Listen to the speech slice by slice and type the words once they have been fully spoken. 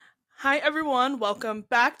Hi everyone, welcome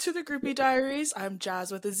back to the Groupie Diaries. I'm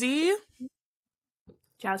Jazz with a Z.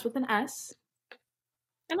 Jazz with an S.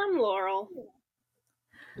 And I'm Laurel.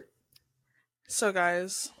 So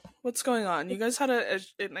guys, what's going on? You guys had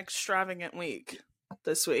an extravagant week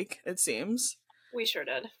this week, it seems. We sure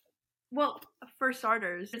did. Well, for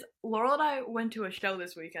starters, Laurel and I went to a show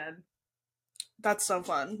this weekend. That's so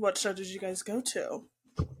fun. What show did you guys go to?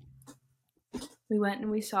 We went and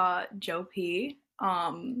we saw Joe P.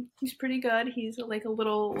 He's pretty good. He's like a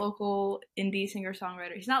little local indie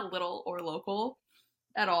singer-songwriter. He's not little or local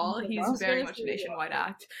at all. He's very much a nationwide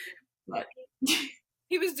act. But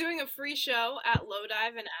he was doing a free show at Low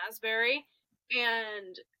Dive in Asbury,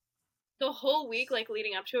 and the whole week, like,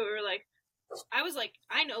 leading up to it, I was like,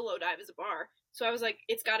 I know Low Dive is a bar, so I was like,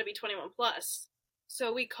 it's got to be 21 plus.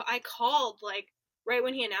 So I called, like, right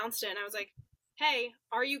when he announced it, and I was like, hey,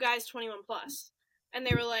 are you guys 21 plus? And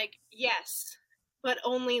they were like, yes, but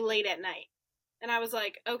only late at night. And I was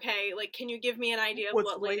like, okay, like, can you give me an idea of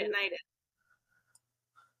what late at night is?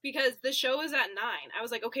 Because the show is at 9. I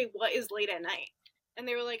was like, okay, what is late at night? And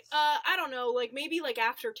they were like, I don't know, like, maybe, like,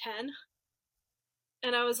 after 10.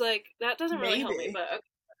 And I was like, that doesn't really help me, but okay,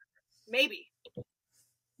 maybe.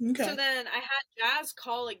 Okay. So then I had Jazz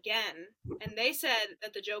call again, and they said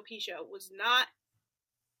that the Joe P show was not,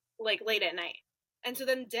 like, late at night. And so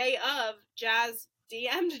then day of, Jazz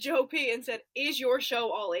DM'd Joe P and said, is your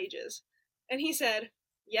show all ages? And he said,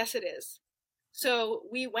 yes, it is. So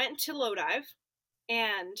we went to Low Dive,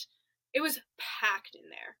 and it was packed in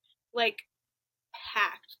there. Like,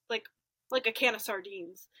 packed. Like a can of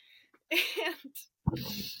sardines. And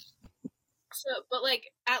so, but,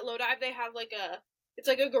 like, at Low Dive, they have, like, it's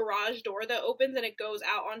like a garage door that opens, and it goes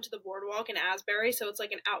out onto the boardwalk in Asbury, so it's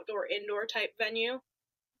like an outdoor-indoor type venue.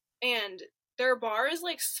 And their bar is,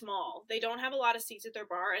 like, small. They don't have a lot of seats at their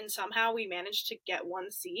bar, and somehow we managed to get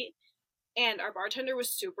one seat. And our bartender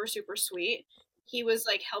was super, super sweet. He was,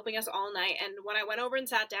 like, helping us all night, and when I went over and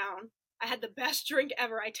sat down, I had the best drink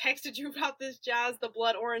ever. I texted you about this, Jazz, the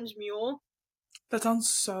Blood Orange Mule. That sounds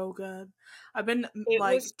so good. I've been,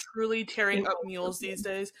 truly tearing up mules these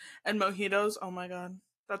days. And mojitos, oh my god.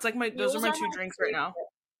 That's like those are my two drinks right now.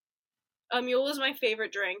 A mule is my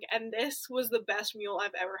favorite drink, and this was the best mule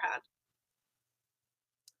I've ever had.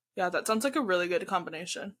 Yeah, that sounds like a really good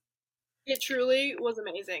combination. It truly was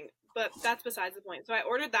amazing, but that's besides the point. So I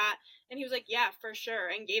ordered that, and he was like, yeah, for sure,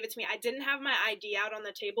 and gave it to me. I didn't have my ID out on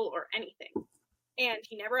the table or anything, and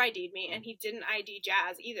he never ID'd me, and he didn't ID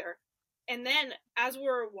Jazz either. And then, as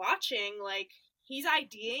we're watching, like, he's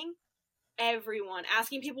IDing everyone,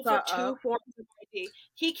 asking people for 2 forms of ID.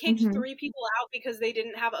 He kicked 3 people out because they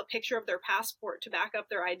didn't have a picture of their passport to back up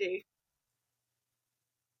their ID.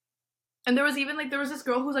 And there was even, like, there was this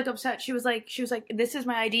girl who was, like, upset. She was like, this is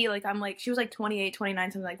my ID. Like, I'm, like, she was, like, 28,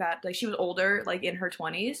 29, something like that. Like, she was older, like, in her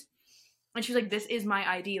 20s. And she was like, this is my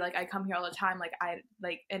ID. Like, I come here all the time. Like,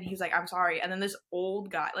 and he was like, I'm sorry. And then this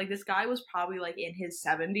old guy, like, this guy was probably, like, in his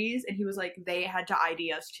 70s. And he was like, they had to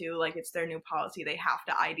ID us, too. Like, it's their new policy. They have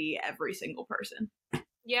to ID every single person.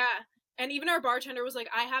 Yeah. And even our bartender was like,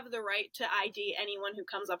 I have the right to ID anyone who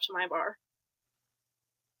comes up to my bar.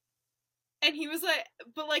 And he was like,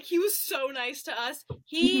 but, like, he was so nice to us.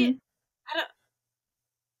 Can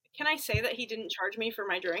I say that he didn't charge me for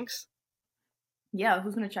my drinks? Yeah,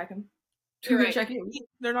 who's going to check him? Who's going to check you?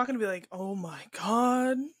 They're not going to be like, oh my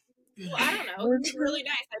god. Well, I don't know. He's really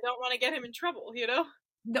nice. I don't want to get him in trouble, you know?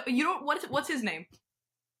 No, you don't, what's his name?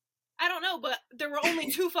 I don't know, but there were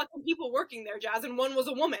only 2 fucking people working there, Jazz, and one was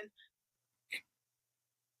a woman.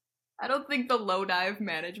 I don't think the Low Dive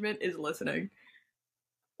management is listening.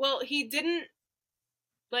 Well, he didn't,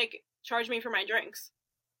 like, charge me for my drinks.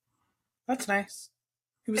 That's nice.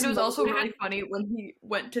 It was also really funny when he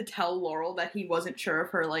went to tell Laurel that he wasn't sure if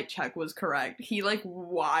her, like, check was correct. He, like,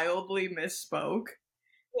 wildly misspoke.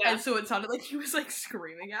 Yeah. And so it sounded like he was, like,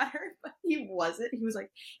 screaming at her, but he wasn't. He was like,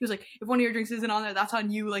 if one of your drinks isn't on there, that's on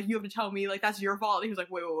you. Like, you have to tell me, like, that's your fault. And he was like,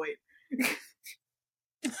 wait.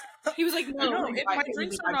 He was like, no, if my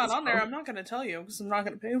drinks are not on there, I'm not going to tell you because I'm not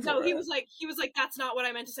going to pay for it. No, he was like, that's not what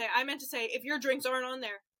I meant to say. I meant to say, if your drinks aren't on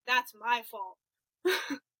there, that's my fault.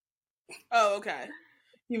 Oh, okay.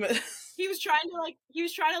 He was trying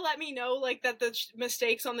to let me know, like, that the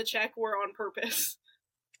mistakes on the check were on purpose.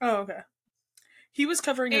 Oh, okay. He was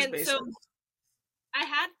covering his bases. So I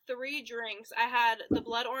had 3 drinks. I had the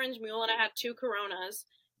Blood Orange Mule and I had 2 Coronas,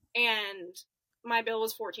 and my bill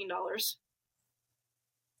was $14.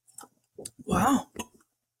 Wow.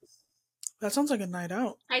 That sounds like a night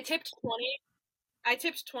out. I tipped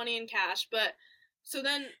 20 in cash, but so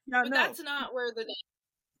then that's not where the night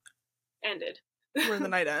ended. Where the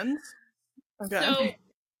night ends? Okay. So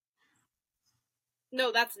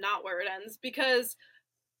No, that's not where it ends, because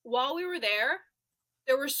while we were there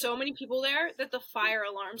were so many people there that the fire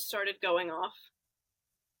alarm started going off.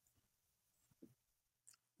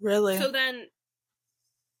 Really? So then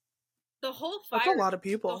the whole That's a lot of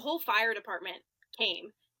people. The whole fire department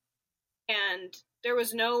came, and there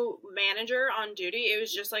was no manager on duty. It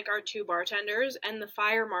was just like our 2 bartenders, and the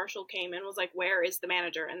fire marshal came and was like, "Where is the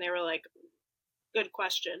manager?" And they were like, "Good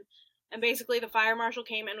question." And basically the fire marshal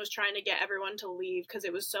came and was trying to get everyone to leave because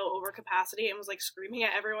it was so over capacity, and was like screaming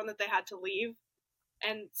at everyone that they had to leave.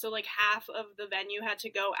 And so like half of the venue had to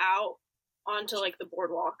go out onto like the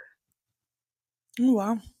boardwalk. Oh,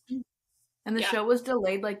 wow. And the show was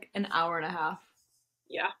delayed like an hour and a half.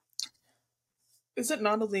 Yeah. Is it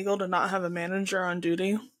not illegal to not have a manager on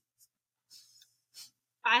duty?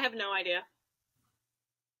 I have no idea.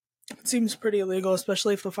 It seems pretty illegal,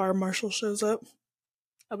 especially if the fire marshal shows up.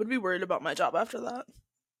 I would be worried about my job after that.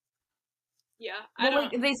 Yeah.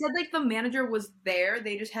 Like, they said like the manager was there,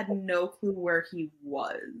 they just had no clue where he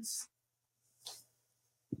was.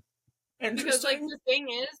 Because like the thing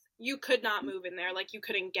is, you could not move in there, like you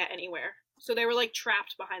couldn't get anywhere. So they were like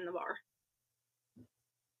trapped behind the bar.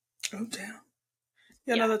 Oh damn.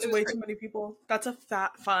 Yeah, no, that's way too many people. That's a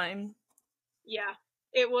fat fine. Yeah.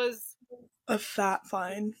 It was a fat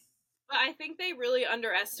fine. But I think they really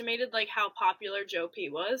underestimated like how popular Joe P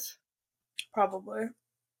was. Probably.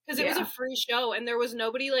 Because it was a free show and there was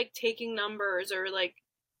nobody like taking numbers or like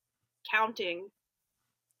counting.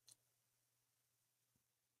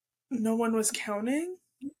 No one was counting?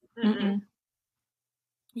 Mm-mm.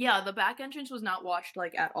 Yeah, the back entrance was not watched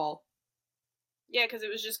like at all. Yeah, because it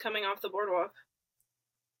was just coming off the boardwalk.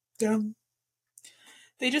 Yeah.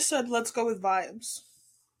 They just said, let's go with vibes.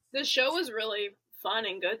 The show was really fun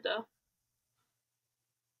and good, though.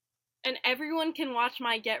 And everyone can watch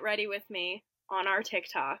my Get Ready With Me on our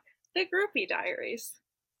TikTok, The Groupie Diaries.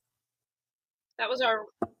 That was our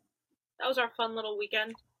fun little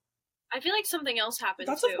weekend. I feel like something else happened,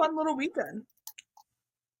 That's a fun little weekend.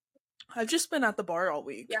 I've just been at the bar all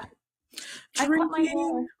week. Yeah. Drinking. I cut my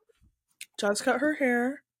hair. Jazz cut her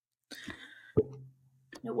hair.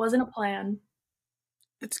 It wasn't a plan.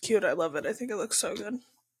 It's cute. I love it. I think it looks so good.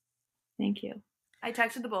 Thank you. I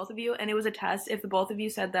texted the both of you, and it was a test. If the both of you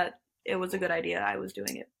said that it was a good idea, I was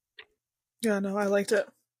doing it. Yeah, no, I liked it.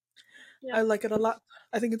 Yeah. I like it a lot.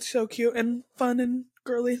 I think it's so cute and fun and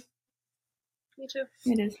girly. Me too.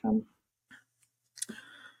 It is fun.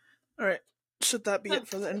 All right. Should that be it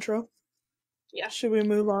for the intro? Yeah. Should we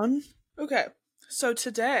move on? Okay. So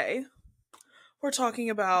today, we're talking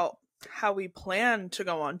about how we plan to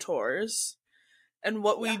go on tours and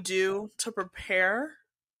what we do to prepare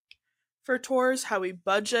for tours, how we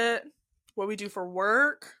budget, what we do for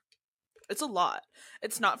work. It's a lot.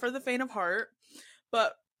 It's not for the faint of heart,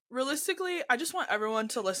 but realistically, I just want everyone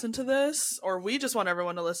to listen to this, or we just want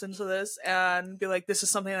everyone to listen to this and be like, this is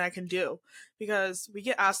something that I can do. Because we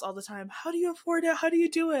get asked all the time, how do you afford it? How do you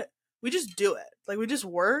do it? We just do it. Like, we just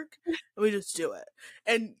work and we just do it.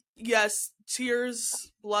 And yes,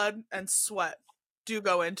 tears, blood, and sweat do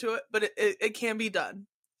go into it, but it can be done.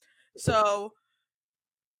 So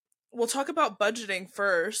we'll talk about budgeting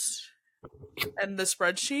first and the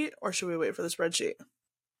spreadsheet, or should we wait for the spreadsheet?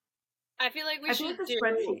 I feel like we should do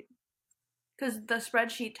spreadsheet. Because the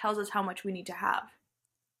spreadsheet tells us how much we need to have.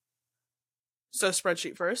 So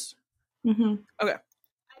spreadsheet first? Mm-hmm. Okay.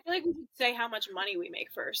 I feel like we should say how much money we make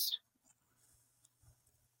first.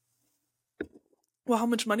 Well, how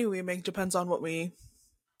much money we make depends on what we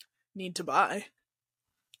need to buy.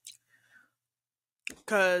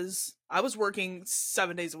 Because I was working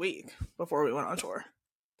 7 days a week before we went on tour.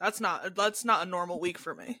 That's not a normal week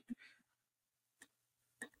for me.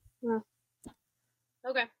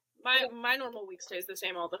 Okay. My normal week stays the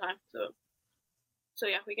same all the time. So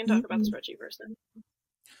yeah, we can talk about the spreadsheet first then.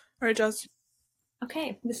 All right, Jess.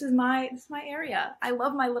 Okay, this is my area. I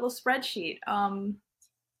love my little spreadsheet.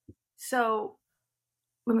 So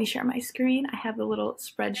let me share my screen. I have the little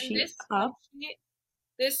spreadsheet up.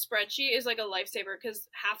 This spreadsheet is like a lifesaver because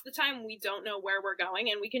half the time we don't know where we're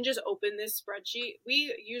going, and we can just open this spreadsheet.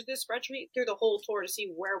 We use this spreadsheet through the whole tour to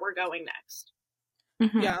see where we're going next.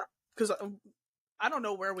 Mm-hmm. Yeah, because I don't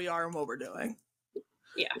know where we are and what we're doing.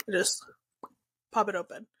 Yeah. Just pop it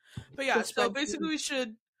open. But yeah, so basically we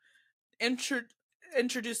should introduce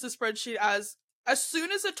the spreadsheet as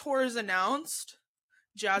soon as a tour is announced,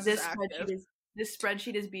 Jazz is active. This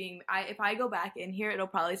spreadsheet is being, if I go back in here, it'll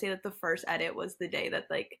probably say that the first edit was the day that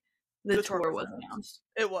like the tour was announced.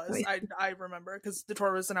 It was. I remember because the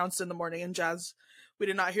tour was announced in the morning, and Jazz, we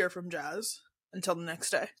did not hear from Jazz until the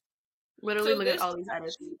next day. Literally, look at all these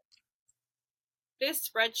edits. This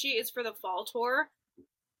spreadsheet is for the fall tour,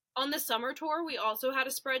 On the summer tour, we also had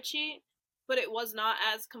a spreadsheet, but it was not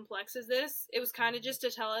as complex as this. It was kind of just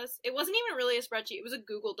to tell us. It wasn't even really a spreadsheet. It was a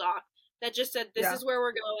Google Doc that just said, this is where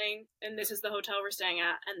we're going, and this is the hotel we're staying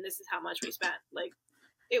at, and this is how much we spent. Like,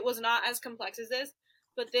 it was not as complex as this,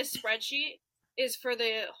 but this spreadsheet is for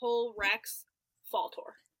the whole Rex fall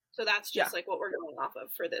tour. So that's just like what we're going off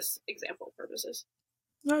of for this example purposes.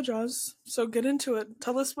 No, Jaws. So get into it.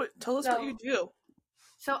 Tell us what you do.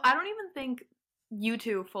 So I don't even think you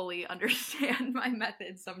two fully understand my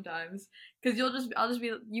methods sometimes, because I'll just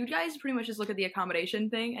be, you guys pretty much just look at the accommodation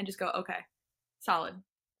thing and just go, okay, solid.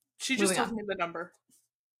 She just told me the number.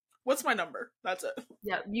 What's my number? That's it.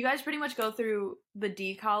 Yeah, you guys pretty much go through the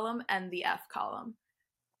D column and the F column,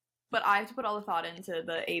 but I have to put all the thought into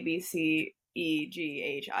the A, B, C, E, G,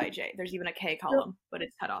 H, I, J. There's even a K column, but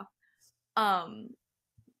it's cut off.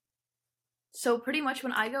 So pretty much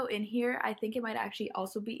when I go in here, I think it might actually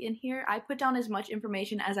also be in here. I put down as much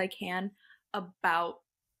information as I can about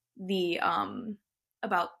the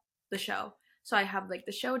show. So I have like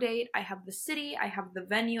the show date, I have the city, I have the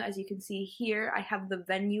venue, as you can see here. I have the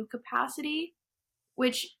venue capacity,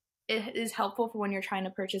 which is helpful for when you're trying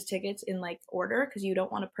to purchase tickets in like order, because you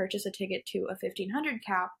don't want to purchase a ticket to a 1,500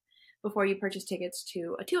 cap before you purchase tickets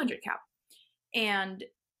to a 200 cap. And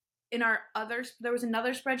in our there was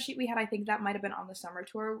another spreadsheet we had, I think that might have been on the summer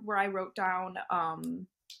tour, where I wrote down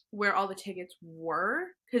where all the tickets were,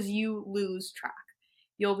 because you lose track.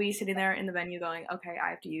 You'll be sitting there in the venue going, okay,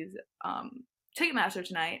 I have to use Ticketmaster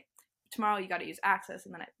tonight. Tomorrow you got to use Access,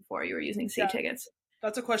 and the night before you were using C tickets.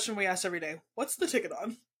 That's a question we ask every day. What's the ticket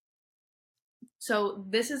on? So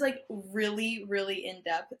this is like really, really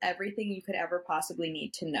in-depth, everything you could ever possibly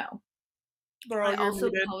need to know. Laurel, I also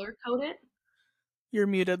color code it. You're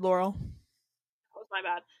muted, Laurel. That was my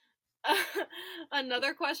bad.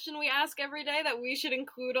 Another question we ask every day that we should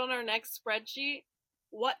include on our next spreadsheet: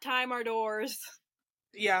 what time are doors?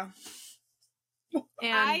 Yeah. And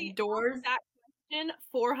I doors. Ask that question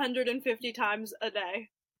 450 times a day.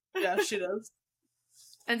 Yeah, she does.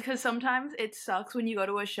 And because sometimes it sucks when you go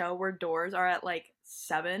to a show where doors are at like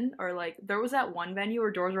 7, or like there was that one venue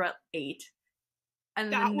where doors were at 8.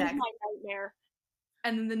 And that was my nightmare.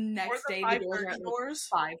 And then the next day the doors are at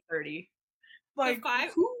like 5:30. Like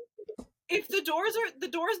if the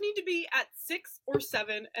doors need to be at 6 or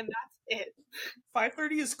 7, and that's it.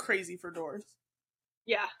 5:30 is crazy for doors.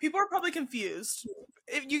 Yeah. People are probably confused.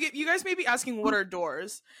 If you guys may be asking, what are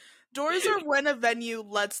doors? Doors are when a venue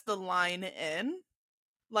lets the line in,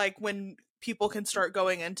 like when people can start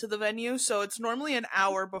going into the venue. So it's normally an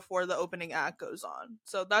hour before the opening act goes on.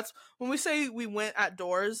 So that's when we say we went at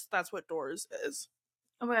doors, that's what doors is.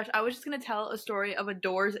 Oh my gosh, I was just going to tell a story of a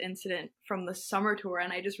doors incident from the summer tour,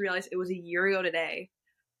 and I just realized it was a year ago today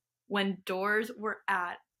when doors were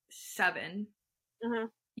at 7. Mm-hmm.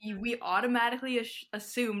 We automatically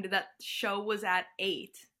assumed that show was at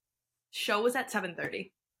 8. Show was at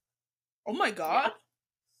 7:30. Oh my god.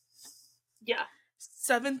 Yeah.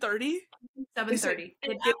 7:30? 7:30.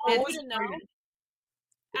 And I want you to know,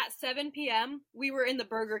 at 7 p.m., we were in the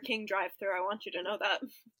Burger King drive-thru. I want you to know that.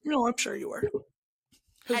 No, I'm sure you were.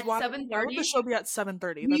 At 7:30? Why would the show be at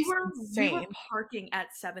 7:30? We were parking at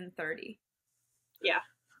 7:30. Yeah.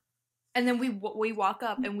 And then we walk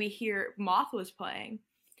up and we hear Moth was playing.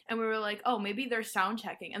 And we were like, oh, maybe they're sound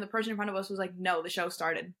checking. And the person in front of us was like, no, the show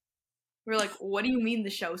started. We were like, what do you mean the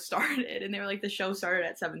show started? And they were like, the show started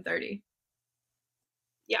at 7:30.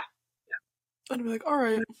 Yeah. I'd be like, all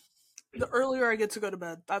right, the earlier I get to go to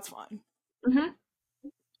bed, that's fine. Mm-hmm.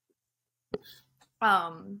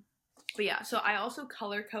 But yeah, so I also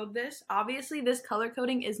color code this. Obviously, this color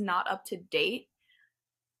coding is not up to date,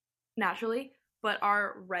 naturally, but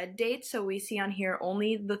our red dates, so we see on here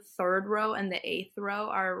only the 3rd row and the 8th row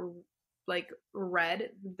are like red.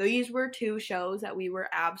 These were 2 shows that we were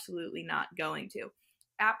absolutely not going to.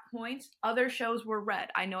 At points, other shows were red.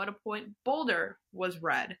 I know at a point Boulder was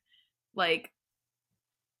red. Like,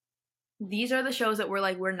 these are the shows that we're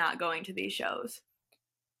like, we're not going to these shows.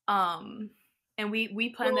 And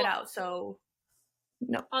we planned it out, so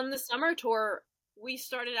no. On the summer tour, we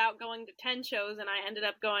started out going to 10 shows, and I ended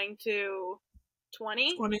up going to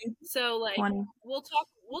 20. So like 20. We'll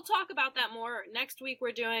talk about that more next week.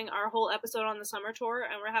 We're doing our whole episode on the summer tour,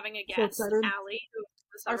 and we're having a guest, Allie,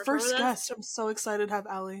 our first guest. I'm so excited to have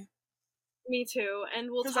Allie. Me too. And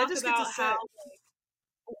we'll talk about how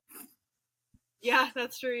yeah,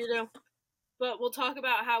 that's true, you do. But we'll talk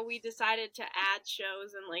about how we decided to add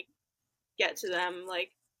shows and like get to them.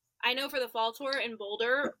 Like, I know for the fall tour in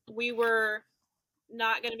Boulder, we were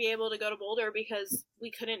not going to be able to go to Boulder because we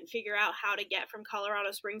couldn't figure out how to get from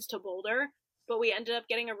Colorado Springs to Boulder, but we ended up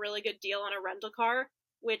getting a really good deal on a rental car,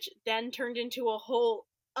 which then turned into a whole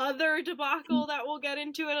other debacle that we'll get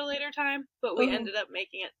into at a later time, but we ended up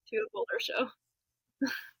making it to a Boulder show.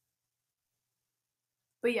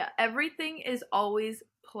 But yeah, everything is always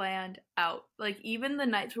planned out. Like, even the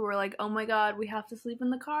nights where we're like, oh my god, we have to sleep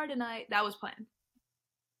in the car tonight, that was planned.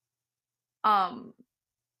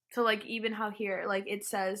 So, like, even how here, like, it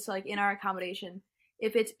says, like, in our accommodation,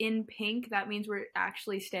 if it's in pink, that means we're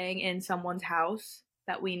actually staying in someone's house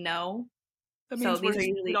that we know. That means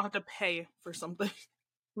we don't have to pay for something.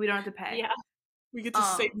 We don't have to pay. Yeah. We get to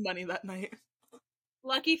save money that night.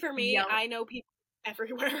 Lucky for me, I know people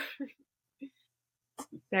everywhere.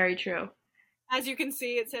 Very true. As you can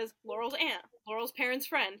see, it says Laurel's aunt, Laurel's parents'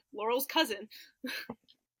 friend, Laurel's cousin.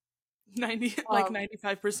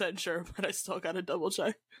 95% sure, but I still gotta double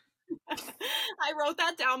check. I wrote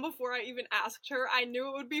that down before I even asked her. I knew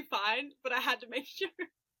it would be fine, but I had to make sure.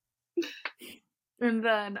 And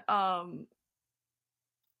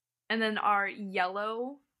then our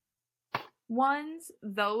yellow ones,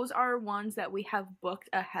 those are ones that we have booked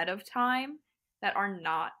ahead of time that are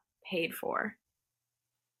not paid for.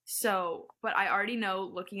 So, but I already know,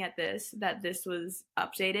 looking at this, that this was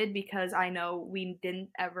updated because I know we didn't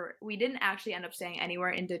actually end up staying anywhere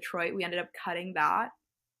in Detroit. We ended up cutting that.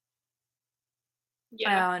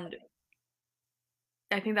 Yeah. And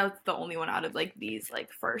I think that was the only one out of, like, these, like,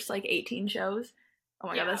 first, like, 18 shows. Oh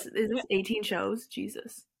my god, is this 18 shows?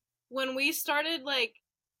 Jesus. When we started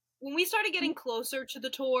getting closer to the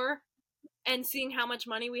tour and seeing how much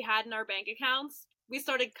money we had in our bank accounts, we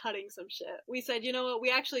started cutting some shit. We said, you know what, we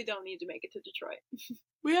actually don't need to make it to Detroit.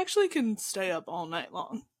 We actually can stay up all night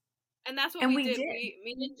long. And that's what we did. Me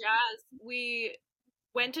and Jazz, we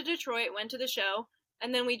went to Detroit, went to the show,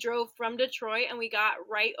 and then we drove from Detroit and we got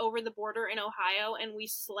right over the border in Ohio, and we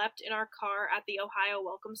slept in our car at the Ohio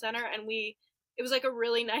Welcome Center, and it was like a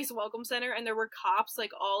really nice welcome center, and there were cops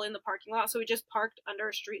like all in the parking lot, so we just parked under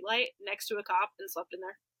a street light next to a cop and slept in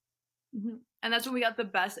there. Mm-hmm. And that's when we got the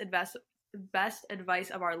best advice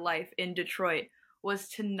of our life in Detroit, was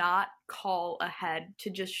to not call ahead, to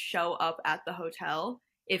just show up at the hotel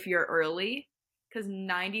if you're early, because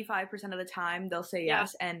 95% of the time they'll say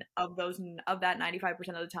yes, and of that 95%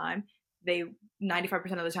 of the time,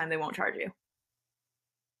 95% of the time they won't charge you.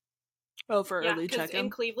 Oh, for early check-in? In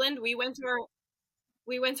Cleveland, we went to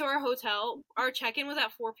our hotel. Our check-in was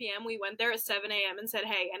at 4 p.m. We went there at 7 a.m. and said,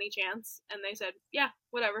 hey, any chance? And they said, yeah,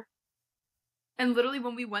 whatever. And literally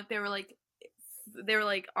when we went, they were like,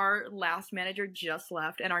 our last manager just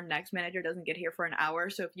left and our next manager doesn't get here for an hour.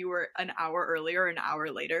 So if you were an hour earlier or an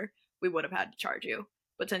hour later, we would have had to charge you.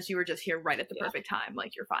 But since you were just here right at the perfect time,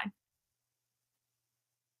 like, you're fine.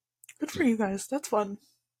 Good for you guys. That's fun.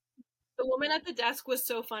 The woman at the desk was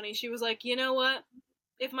so funny. She was like, you know what?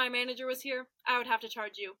 If my manager was here, I would have to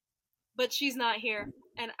charge you. But she's not here,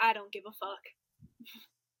 and I don't give a fuck.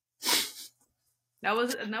 That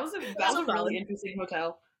was a really interesting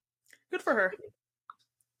hotel. Good for her.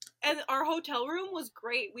 And our hotel room was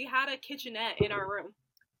great. We had a kitchenette in our room.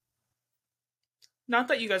 Not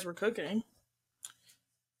that you guys were cooking,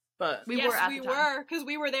 but we were, because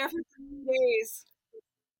we were there for 3 days.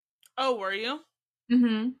 Oh, were you?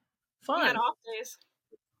 Mm-hmm. Fun. We had off days.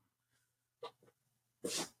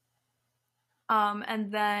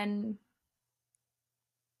 And then,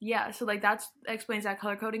 so, like, that explains that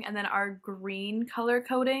color coding. And then our green color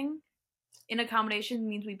coding in accommodation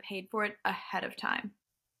means we paid for it ahead of time.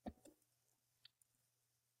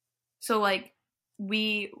 So, like,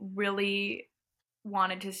 we really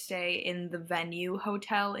wanted to stay in the Venue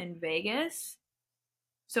Hotel in Vegas.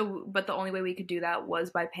 So, but the only way we could do that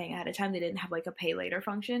was by paying ahead of time. They didn't have, like, a pay later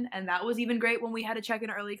function. And that was even great when we had to check in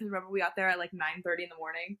early, because remember, we got there at, like, 9:30 in the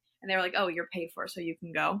morning. And they were like, oh, you're paid for, so you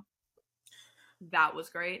can go. That was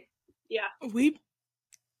great. Yeah. We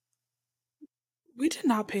did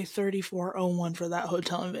not pay $34.01 for that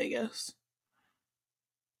hotel in Vegas.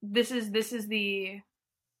 This is the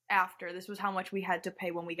after. This was how much we had to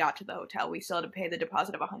pay when we got to the hotel. We still had to pay the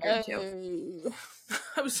deposit of $102.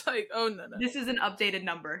 I was like, oh, no. This is an updated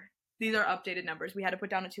number. These are updated numbers. We had to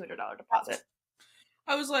put down a $200 deposit.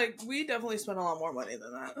 I was like, we definitely spent a lot more money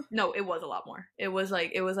than that. No, it was a lot more. It was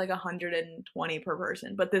like $120 per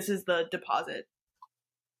person. But this is the deposit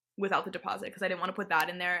without the deposit, because I didn't want to put that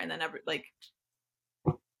in there and then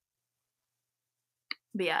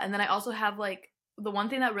But yeah, and then I also have, like, the one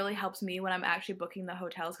thing that really helps me when I'm actually booking the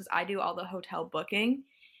hotels, because I do all the hotel booking,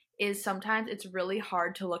 is sometimes it's really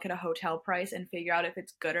hard to look at a hotel price and figure out if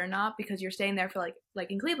it's good or not, because you're staying there for,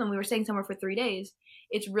 like in Cleveland, we were staying somewhere for 3 days.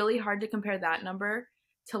 It's really hard to compare that number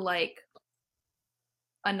to, like,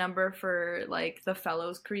 a number for, like, the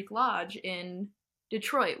Fellows Creek Lodge in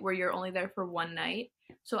Detroit, where you're only there for one night.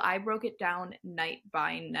 So I broke it down night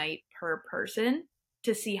by night per person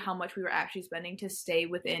to see how much we were actually spending to stay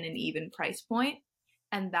within an even price point.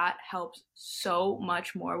 And that helps so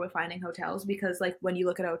much more with finding hotels, because like when you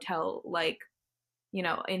look at a hotel, like, you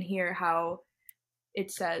know, in here, how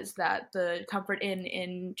it says that the Comfort Inn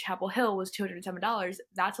in Chapel Hill was $207.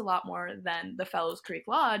 That's a lot more than the Fellows Creek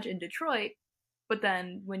Lodge in Detroit. But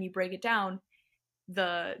then when you break it down,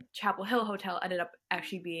 the Chapel Hill hotel ended up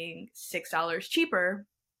actually being $6 cheaper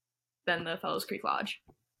than the Fellows Creek Lodge.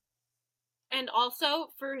 And also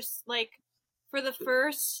for the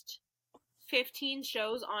first 15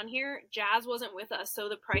 shows on here, Jazz wasn't with us, so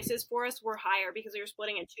the prices for us were higher because we were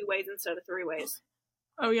splitting it 2 ways instead of 3 ways.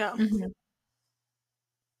 Oh yeah. Mm-hmm.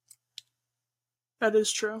 That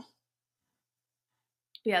is true.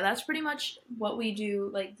 Yeah, that's pretty much what we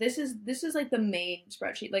do. Like this is like the main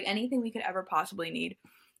spreadsheet. Like anything we could ever possibly need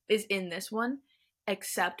is in this one,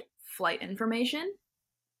 except flight information,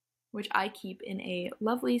 which I keep in a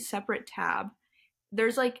lovely separate tab.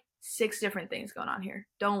 There's like 6 different things going on here.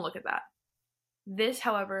 Don't look at that. This,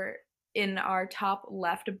 however, in our top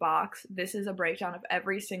left box, this is a breakdown of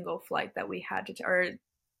every single flight that we had to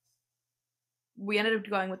we ended up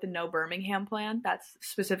going with the No Birmingham plan. That's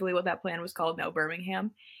specifically what that plan was called, No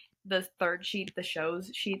Birmingham. The third sheet, the shows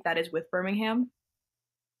sheet, that is with Birmingham.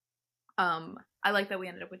 I like that we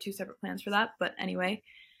ended up with 2 separate plans for that, but anyway.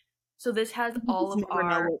 So this has all of our...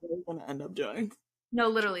 know what we're going to end up doing. No,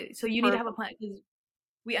 literally. So you need to have a plan, because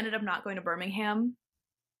we ended up not going to Birmingham,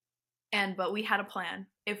 but we had a plan.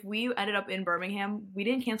 If we ended up in Birmingham, we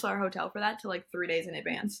didn't cancel our hotel for that till like 3 days in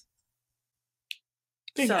advance.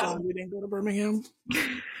 Thank God we didn't go to Birmingham. Yeah,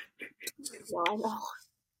 I know.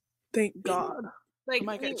 Thank God. Like, I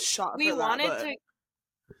might get shot we for wanted that,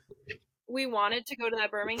 we wanted to go to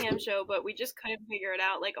that Birmingham show, but we just couldn't figure it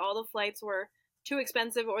out. Like, all the flights were too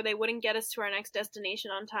expensive, or they wouldn't get us to our next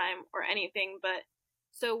destination on time, or anything. But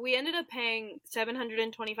so we ended up paying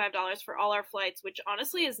 $725 for all our flights, which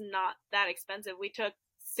honestly is not that expensive. We took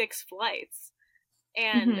 6 flights,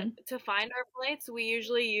 and to find our flights, we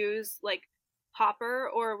usually use like Hopper,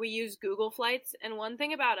 or we use Google Flights. And one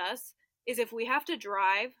thing about us is if we have to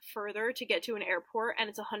drive further to get to an airport and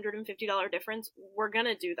it's $150 difference, we're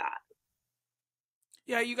gonna do that.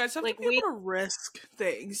 Yeah, you guys have to be able to risk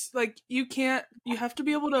things. Like, you have to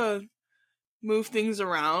be able to move things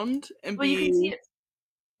around and you can see it.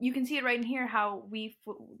 You can see it right in here how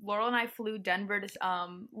Laurel and I flew Denver to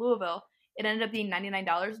Louisville. It ended up being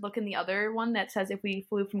 $99. Look in the other one that says if we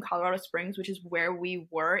flew from Colorado Springs, which is where we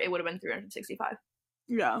were, it would have been $365.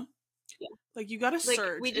 Yeah. Like, you gotta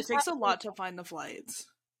search. It takes a lot to find the flights.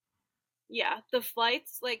 Yeah, the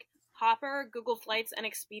flights, like Hopper, Google Flights, and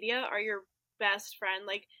Expedia are your best friend.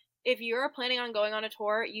 Like, if you're planning on going on a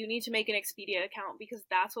tour, you need to make an Expedia account, because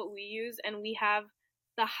that's what we use, and we have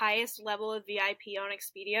the highest level of VIP on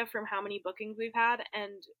Expedia from how many bookings we've had,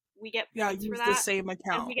 and we get points for that. The same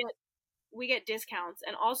account. And we get discounts.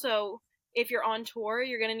 And also, if you're on tour,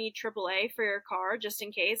 you're going to need AAA for your car, just in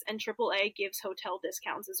case, and AAA gives hotel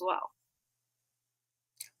discounts as well.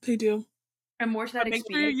 They do. And more to that, make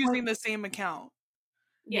sure you're using the same account.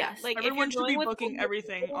 Yes. Like, everyone should be booking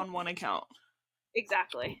everything on one account.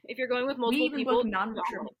 Exactly. If you're going with multiple people,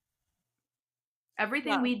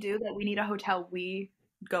 everything we do that we need a hotel, we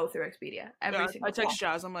go through Expedia. I text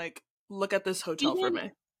Jazz, I'm like, look at this hotel for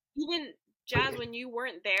me. Even Jazz, when you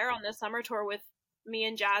weren't there on the summer tour with me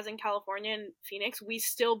and Jazz in California and Phoenix, we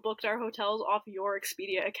still booked our hotels off your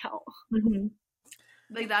Expedia account. Mm-hmm.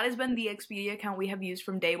 Like, that has been the Expedia account we have used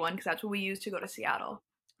from day one, because that's what we used to go to Seattle.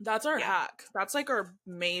 That's our hack. That's like our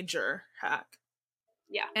major hack.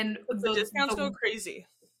 Yeah. And the discounts go crazy.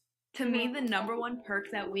 To me, the number one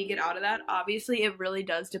perk that we get out of that, obviously, it really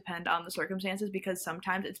does depend on the circumstances, because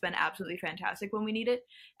sometimes it's been absolutely fantastic when we need it,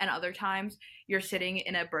 and other times you're sitting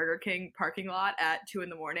in a Burger King parking lot at 2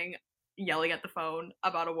 a.m. yelling at the phone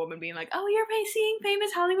about a woman being like, "Oh, you're seeing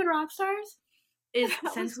famous Hollywood rock stars?"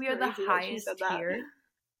 Since we are the highest tier,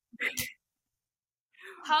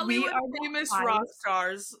 Hollywood famous rock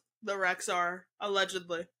stars, the Rex are,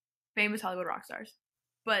 allegedly. Famous Hollywood rock stars.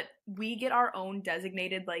 But we get our own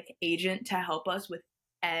designated, like, agent to help us with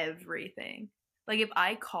everything. Like, if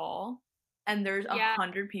I call and there's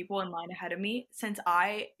 100 people in line ahead of me, since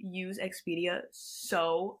I use Expedia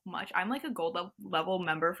so much, I'm, like, a gold level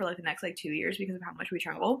member for, like, the next, like, 2 years because of how much we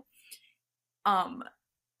travel.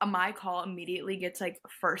 My call immediately gets, like,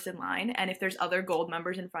 first in line. And if there's other gold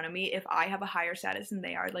members in front of me, if I have a higher status than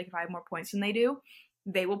they are, like, if I have more points than they do,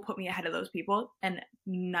 they will put me ahead of those people, and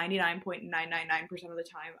 99.999% of the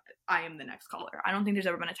time, I am the next caller. I don't think there's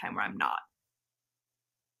ever been a time where I'm not.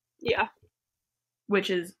 Yeah. Which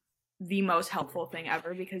is the most helpful thing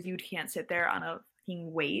ever because you can't sit there on a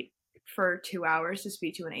fucking wait for 2 hours to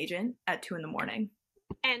speak to an agent at 2 a.m.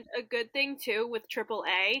 And a good thing too with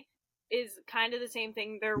AAA is kind of the same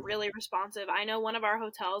thing. They're really responsive. I know one of our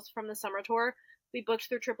hotels from the summer tour, we booked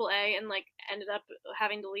through AAA and like ended up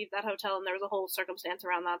having to leave that hotel, and there was a whole circumstance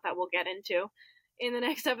around that we'll get into in the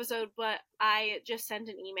next episode. But I just sent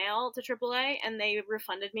an email to AAA and they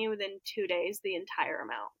refunded me within 2 days the entire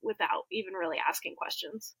amount without even really asking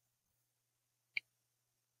questions.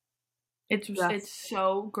 It's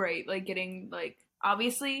so great, like getting like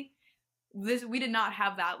obviously we did not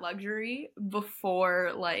have that luxury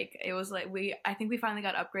before. Like it was like I think we finally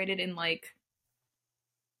got upgraded in like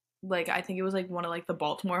I think it was like one of like the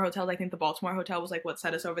Baltimore hotels. I think the Baltimore hotel was like what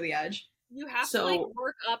set us over the edge. You have to like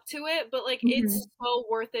work up to it, but like it's so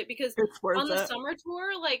worth it because on the summer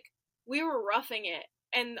tour, like we were roughing it,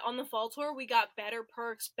 and on the fall tour we got better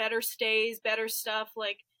perks, better stays, better stuff.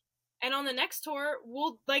 Like, and on the next tour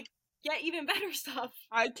we'll like get even better stuff.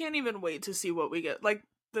 I can't even wait to see what we get. Like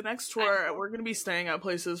the next tour, we're gonna be staying at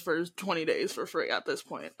places for 20 days for free at this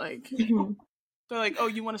point. Like they're like, "Oh,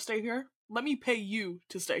 you want to stay here? Let me pay you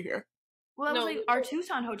to stay here." Well, that was like our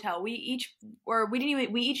Tucson hotel. We each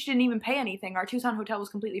didn't even pay anything. Our Tucson hotel was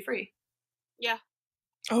completely free. Yeah.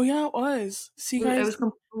 Oh yeah, it was. See, guys, it was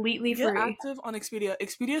completely free. Get active on Expedia.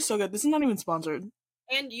 Expedia is so good. This is not even sponsored.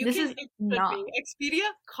 And it should be. Expedia,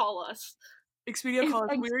 call us. Expedia, call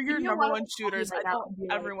us. We're your number one shooters. I tell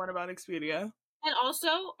everyone about Expedia. And also,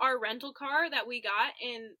 our rental car that we got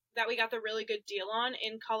the really good deal on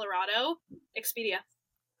in Colorado, Expedia.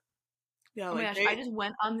 Yeah, oh my gosh, I just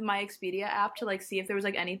went on my Expedia app to like see if there was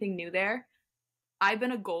like anything new there. I've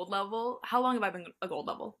been a gold level. How long have I been a gold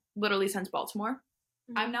level? Literally since Baltimore.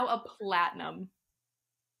 Mm-hmm. I'm now a platinum.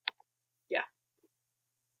 Yeah.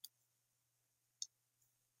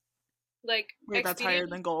 Like, wait, that's higher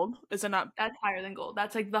than gold? Is it not? That's higher than gold.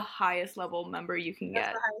 That's like the highest level member you can get.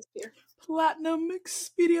 That's the highest tier. Platinum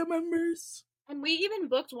Expedia members. And we even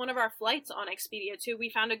booked one of our flights on Expedia too. We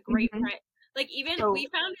found a great price. Like, we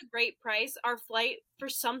found a great price. Our flight for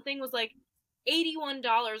something was like $81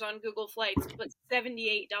 on Google Flights, but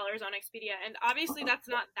 $78 on Expedia. And obviously that's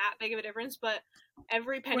not that big of a difference, but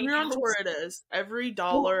every penny when you're on tour, it is. Every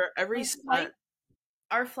dollar, every cent.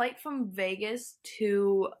 Our flight from Vegas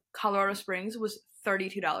to Colorado Springs was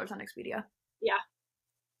 $32 on Expedia. Yeah.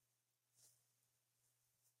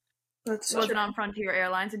 Was it on Frontier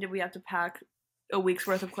Airlines, and did we have to pack a week's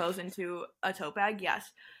worth of clothes into a tote bag?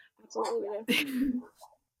 Yes. Absolutely.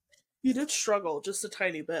 You did struggle just a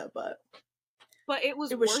tiny bit, but it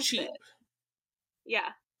was worth cheap. It. Yeah.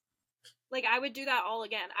 Like, I would do that all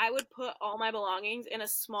again. I would put all my belongings in a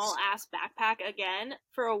small ass backpack again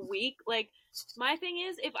for a week. Like, my thing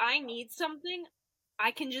is, if I need something,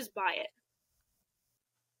 I can just buy it.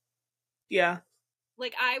 Yeah.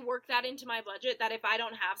 Like, I work that into my budget, that if I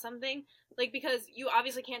don't have something, like, because you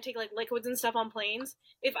obviously can't take, like, liquids and stuff on planes.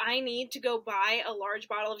 If I need to go buy a large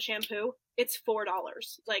bottle of shampoo, it's $4.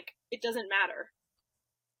 Like, it doesn't matter.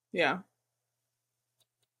 Yeah.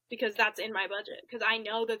 Because that's in my budget. Because I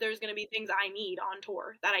know that there's going to be things I need on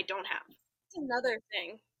tour that I don't have. It's another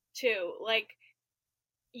thing, too. Like,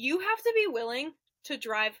 you have to be willing to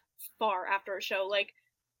drive far after a show. Like,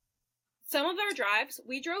 some of our drives,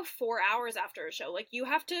 we drove 4 hours after a show. Like, you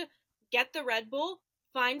have to get the Red Bull,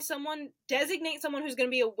 find someone, designate someone who's going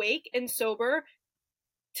to be awake and sober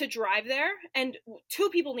to drive there. And 2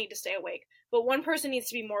 people need to stay awake, but one person needs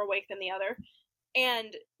to be more awake than the other.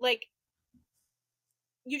 And, like,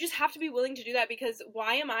 you just have to be willing to do that, because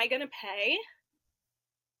why am I going to pay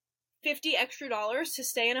 $50 extra to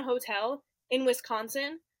stay in a hotel in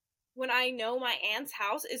Wisconsin when I know my aunt's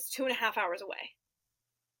house is 2.5 hours away?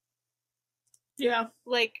 Yeah.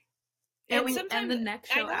 Like, and the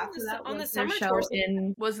next show after that on the summer tour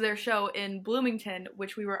was their show in Bloomington,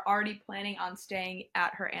 which we were already planning on staying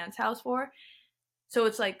at her aunt's house for. So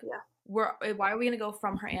it's like, why are we going to go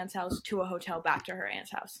from her aunt's house to a hotel back to her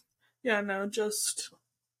aunt's house? Yeah, no, just.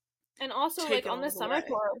 And also, like, on the summer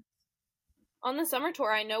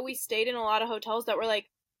tour, I know we stayed in a lot of hotels that were like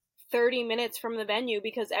 30 minutes from the venue,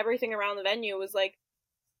 because everything around the venue was like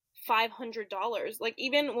 $500. Like,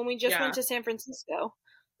 even when we just went to San Francisco,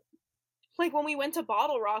 like, when we went to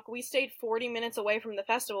Bottle Rock, we stayed 40 minutes away from the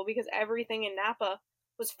festival because everything in Napa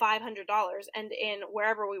was $500, and in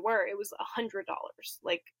wherever we were, it was $100.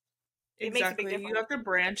 Like, it makes a big difference. You have to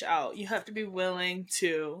branch out. You have to be willing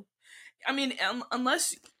to. I mean,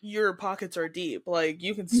 unless your pockets are deep, like,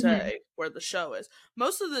 you can stay where the show is.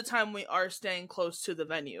 Most of the time, we are staying close to the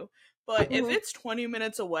venue, But if it's 20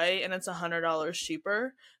 minutes away and it's $100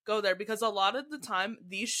 cheaper, go there, because a lot of the time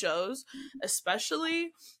these shows,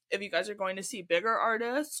 especially if you guys are going to see bigger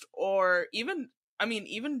artists, or even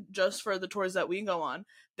just for the tours that we go on,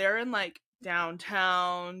 they're in like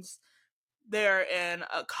downtowns, they're in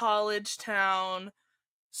a college town.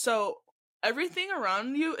 So everything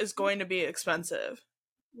around you is going to be expensive.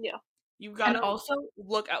 Yeah. You've got to also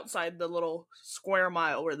look outside the little square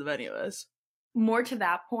mile where the venue is. More to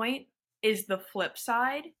that point is the flip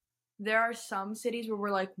side. There are some cities where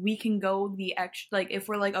we're like, we can go the extra, like if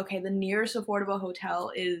we're like, okay, the nearest affordable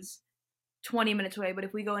hotel is 20 minutes away, but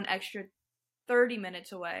if we go an extra 30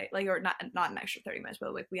 minutes away, like, or not an extra 30 minutes,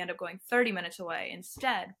 but like we end up going 30 minutes away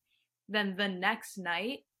instead, then the next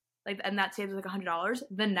night, like, and that saves like $100,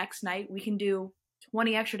 the next night we can do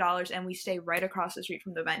 $20 extra and we stay right across the street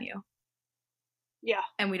from the venue. Yeah.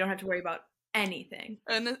 And we don't have to worry about anything.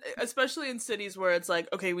 And especially in cities where it's like,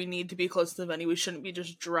 okay, we need to be close to the venue. We shouldn't be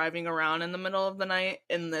just driving around in the middle of the night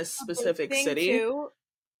in this specific city.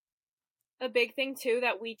 A big thing, too,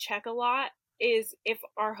 that we check a lot is if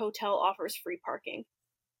our hotel offers free parking.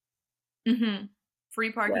 Mm-hmm.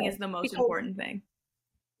 Free parking is the most important thing.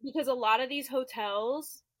 Because a lot of these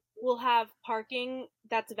hotels will have parking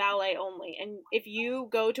that's valet only. And if you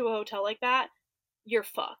go to a hotel like that, you're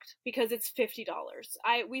fucked because it's $50.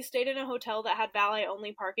 We stayed in a hotel that had valet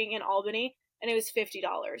only parking in Albany, and it was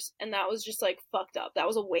 $50, and that was just like fucked up. That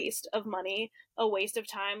was a waste of money, a waste of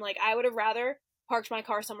time. Like, I would have rather parked my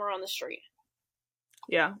car somewhere on the street.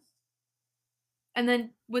 Yeah. And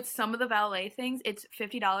then with some of the valet things, it's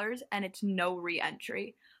 $50 and it's no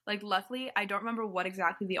re-entry. Like, luckily, I don't remember what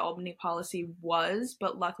exactly the Albany policy was,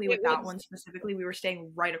 but luckily with that one specifically, we were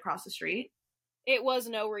staying right across the street. It was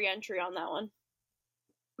no re-entry on that one.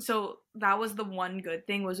 So that was the one good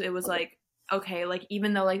thing, was it was like, okay, like,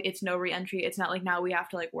 even though like it's no re-entry, it's not like now we have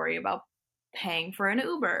to like worry about paying for an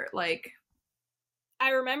Uber. Like, I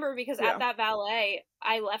remember because at that valet,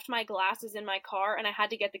 I left my glasses in my car and I had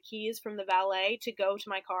to get the keys from the valet to go to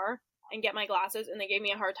my car and get my glasses, and they gave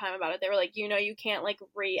me a hard time about it. They were like, you can't like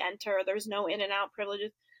re-enter, there's no in and out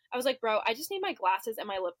privileges. I was like, bro, I just need my glasses and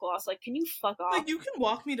my lip gloss. Like, can you fuck off? Like, you can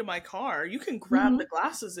walk me to my car. You can grab the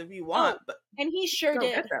glasses if you want. But and he sure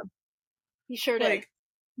did. Get them. He sure did. Like,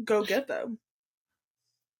 go get them,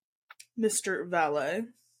 Mr. Valet.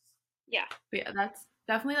 Yeah. But yeah, that's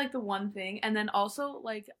definitely like the one thing. And then also,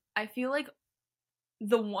 like, I feel like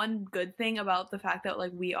the one good thing about the fact that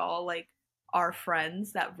like we all like are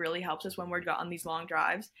friends that really helps us when we're on these long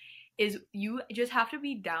drives is you just have to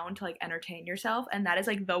be down to like entertain yourself, and that is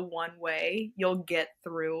like the one way you'll get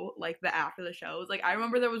through like the after the shows. Like, I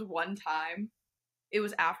remember there was one time, it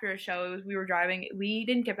was after a show, we were driving, we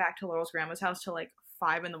didn't get back to Laurel's grandma's house till like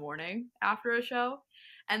 5 a.m. after a show,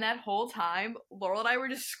 and that whole time Laurel and I were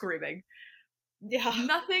just screaming. Yeah.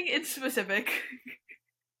 Nothing in specific.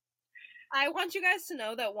 I want you guys to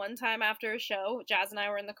know that one time after a show, Jazz and I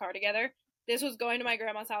were in the car together. This was going to my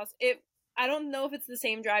grandma's house. I don't know if it's the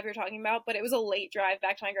same drive you're talking about, but it was a late drive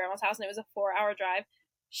back to my grandma's house, and it was a 4-hour drive.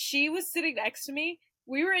 She was sitting next to me.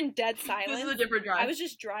 We were in dead silence. This is a different drive. I was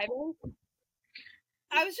just driving.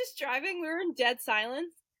 We were in dead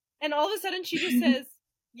silence. And all of a sudden she just says,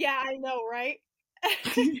 yeah, I know, right? And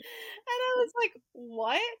I was like,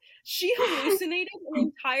 what? She hallucinated an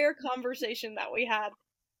entire conversation that we had.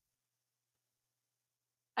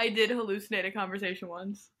 I did hallucinate a conversation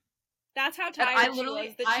once. That's how tired she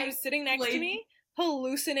was. That she was sitting next to me,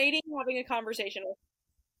 hallucinating having a conversation with.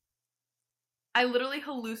 I literally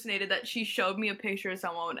hallucinated that she showed me a picture of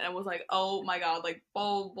someone and was like, oh my god, like,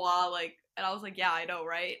 blah, blah, like, and I was like, yeah, I know,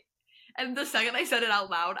 right? And the second I said it out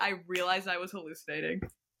loud, I realized I was hallucinating.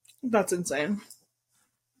 That's insane.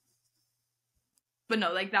 But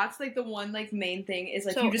no, like, that's, like, the one, like, main thing is,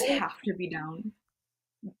 like, you just have to be down.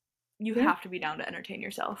 You have to be down to entertain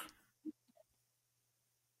yourself.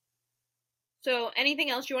 So,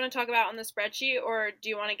 anything else you want to talk about on the spreadsheet, or do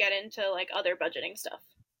you want to get into, like, other budgeting stuff?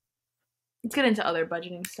 Let's get into other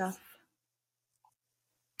budgeting stuff.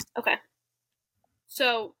 Okay.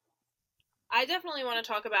 So, I definitely want to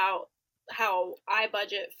talk about how I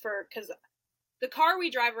budget for, because the car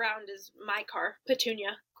we drive around is my car,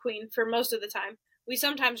 Petunia Queen, for most of the time. We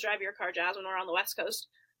sometimes drive your car, Jazz, when we're on the West Coast,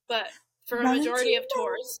 but for a majority of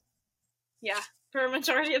tours, for a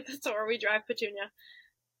majority of the tour, we drive Petunia.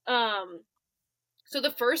 So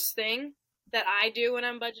the first thing that I do when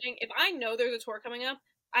I'm budgeting, if I know there's a tour coming up,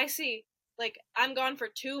 I see, like, I'm gone for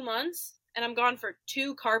 2 months, and I'm gone for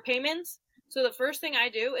 2 car payments. So the first thing I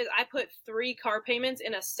do is I put 3 car payments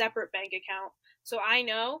in a separate bank account. So I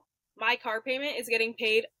know my car payment is getting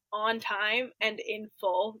paid on time and in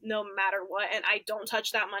full, no matter what, and I don't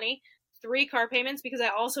touch that money. 3 car payments because I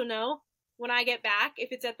also know when I get back,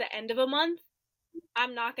 if it's at the end of a month,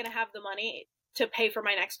 I'm not going to have the money to pay for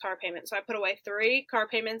my next car payment. So I put away 3 car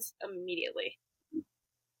payments immediately.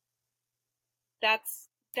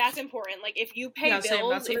 That's important. Like, if you pay same.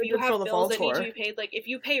 bills, That's what if I you did for have the bills fall that need to tour. be paid, like, if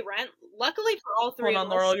you pay rent, luckily for all 3 Hold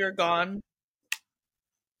of on, us. Laurel, you're gone.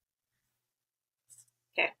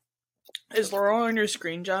 Okay. Is Laurel on your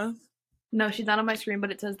screen, John? No, she's not on my screen, but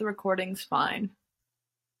it says the recording's fine.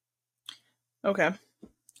 Okay.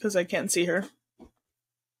 Because I can't see her.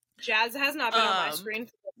 Jazz has not been on my screen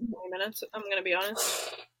for 20 minutes, I'm going to be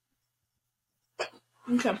honest.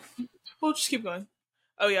 Okay. We'll just keep going.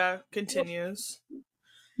 Oh, yeah. Continues.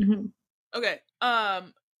 Mm-hmm. Okay.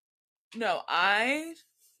 No, I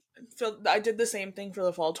did the same thing for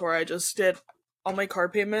the fall tour. I just did all my car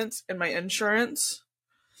payments and my insurance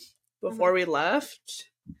before we left.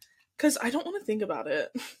 Because I don't want to think about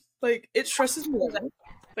it. Like, it stresses me out.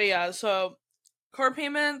 But yeah, so car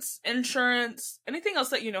payments, insurance, anything else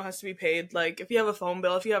that you know has to be paid. Like, if you have a phone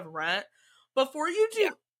bill, if you have rent, before you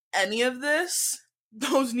do any of this,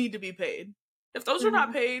 those need to be paid. If those are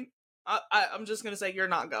not paid, I'm just going to say you're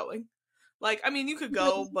not going. Like, I mean, you could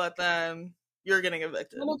go, but then you're getting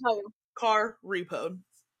evicted. Let me tell you. Car repoed.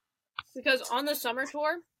 Because on the summer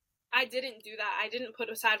tour, I didn't do that. I didn't put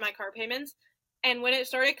aside my car payments. And when it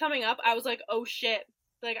started coming up, I was like, oh shit.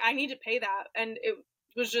 Like, I need to pay that. And it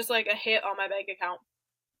was just like a hit on my bank account.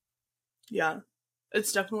 Yeah.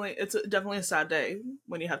 It's definitely a sad day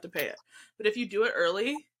when you have to pay it. But if you do it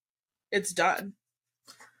early, it's done.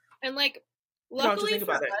 And like, luckily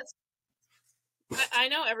for us, I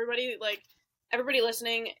know everybody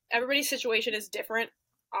listening, everybody's situation is different,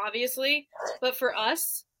 obviously. But for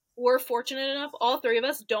us, we're fortunate enough, all 3 of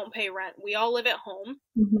us don't pay rent. We all live at home.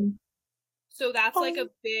 Mm-hmm. So that's like a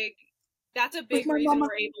big reason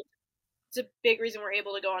it's a big reason we're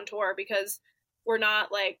able to go on tour, because we're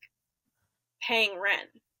not like paying rent.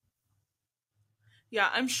 Yeah,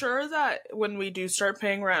 I'm sure that when we do start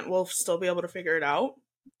paying rent, we'll still be able to figure it out.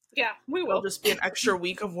 Yeah, we will. It'll just be an extra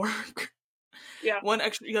week of work. Yeah.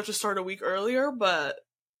 You have to start a week earlier, but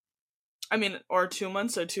I mean, or 2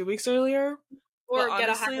 months, so 2 weeks earlier. Or but get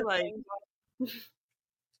honestly, a higher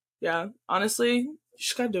yeah, honestly, you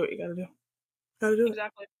just gotta do what you gotta do. Gotta do it.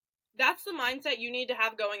 Exactly. That's the mindset you need to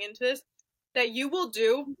have going into this, that you will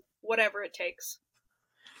do whatever it takes.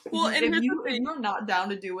 Well, and if you're not down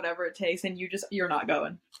to do whatever it takes, and you're not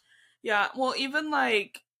going. Yeah, well, even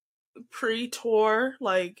like pre-tour,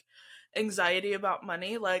 like anxiety about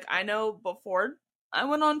money, like I know before I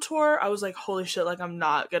went on tour, I was like, holy shit, like I'm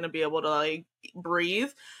not gonna be able to like breathe.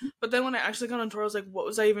 But then when I actually got on tour, I was like, what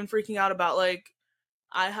was I even freaking out about? Like,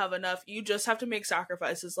 I have enough. You just have to make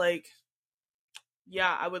sacrifices. Like,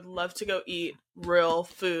 yeah, I would love to go eat real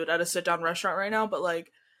food at a sit-down restaurant right now, but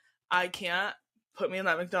like I can't. Put me in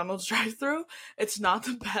that McDonald's drive-thru. It's not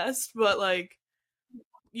the best, but like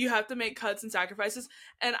you have to make cuts and sacrifices.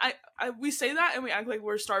 And we say that and we act like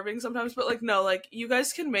we're starving sometimes, but like no, like you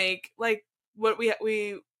guys can make like what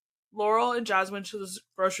we Laurel and Jazz went to the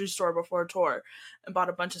grocery store before a tour and bought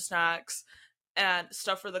a bunch of snacks and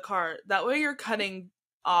stuff for the car. That way you're cutting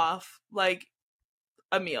off like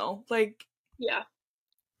a meal. Like, yeah.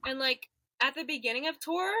 And like at the beginning of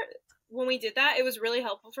tour, when we did that, it was really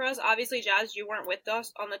helpful for us. Obviously, Jazz, you weren't with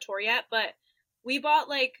us on the tour yet, but we bought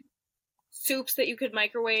like soups that you could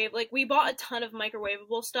microwave. Like, we bought a ton of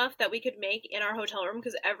microwavable stuff that we could make in our hotel room,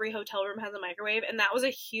 because every hotel room has a microwave, and that was a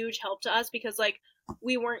huge help to us, because like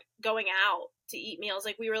we weren't going out to eat meals.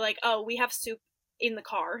 Like, we were like, oh, we have soup in the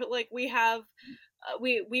car. Like, we have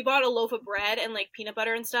we bought a loaf of bread and like peanut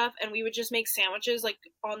butter and stuff, and we would just make sandwiches like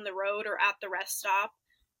on the road or at the rest stop.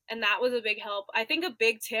 And that was a big help. I think a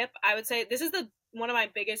big tip, I would say, this is one of my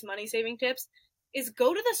biggest money saving tips, is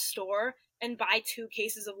go to the store and buy 2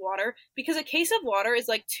 cases of water, because a case of water is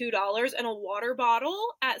like $2 and a water bottle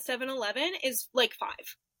at 7-Eleven is like $5.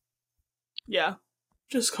 Yeah.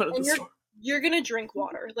 Just go to the store. You're gonna drink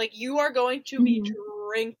water. Like, you are going to be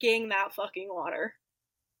drinking that fucking water.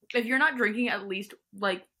 If you're not drinking at least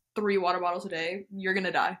like 3 water bottles a day, you're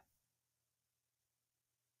gonna die.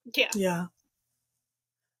 Yeah. Yeah.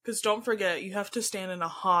 Because don't forget, you have to stand in a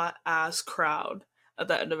hot ass crowd at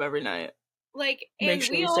the end of every night. Like, make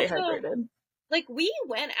sure you stay hydrated. Like, we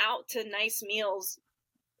went out to nice meals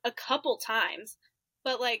a couple times,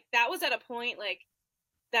 but like that was at a point like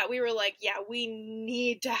that we were like, yeah, we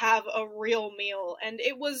need to have a real meal, and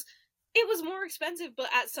it was more expensive, but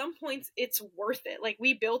at some points it's worth it. Like,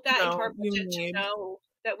 we built that into our budget to know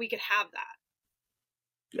that we could have that.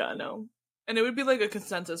 Yeah, no. And it would be like a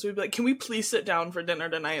consensus. We'd be like, can we please sit down for dinner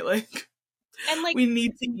tonight? Like, and like we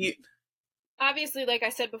need to eat. obviously, like I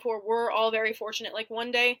said before, we're all very fortunate. Like,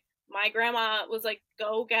 one day, my grandma was like,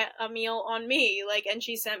 go get a meal on me, like, and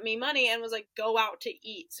she sent me money and was like, go out to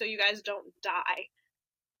eat so you guys don't die.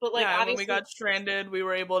 But, like, Yeah, and when we obviously, got stranded, we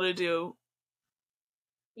were able to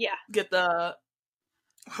yeah, get the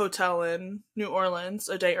hotel in New Orleans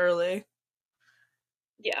a day early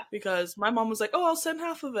yeah. because my mom was like, "Oh, I'll send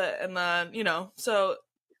half of it," and then so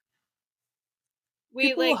We,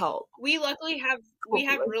 people will like, help. we luckily have, we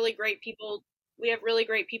have Hopefully. really great people. We have really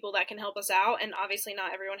great people that can help us out, and obviously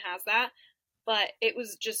not everyone has that. But it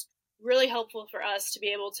was just really helpful for us to be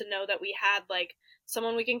able to know that we had, like,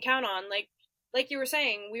 someone we can count on. Like you were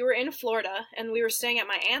saying, we were in Florida and we were staying at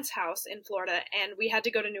my aunt's house in Florida, and we had to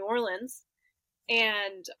go to New Orleans,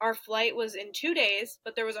 and our flight was in 2 days,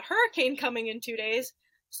 but there was a hurricane coming in 2 days,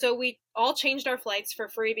 so we all changed our flights for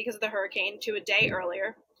free because of the hurricane to a day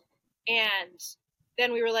earlier. And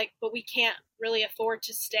then we were like, but we can't really afford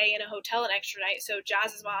to stay in a hotel an extra night, so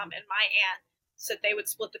Jazz's mom and my aunt said they would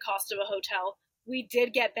split the cost of a hotel. We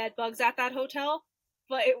did get bed bugs at that hotel,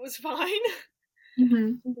 but it was fine.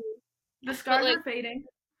 Mm-hmm. The But, scars like, are fading.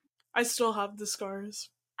 I still have the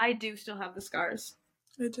scars. I do still have the scars.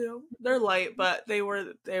 I do. They're light, but they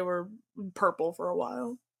were purple for a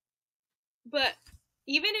while. but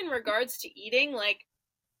even in regards to eating, like,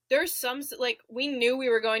 there's some, like, we knew we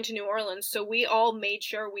were going to New Orleans, so we all made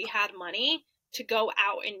sure we had money to go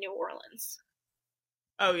out in New Orleans.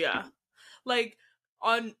 Oh yeah. Like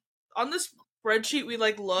on the spreadsheet we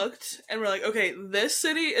like looked and we're like, okay, this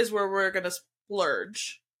city is where we're going to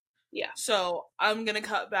splurge. Yeah. So, I'm going to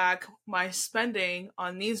cut back my spending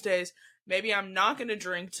on these days. Maybe I'm not going to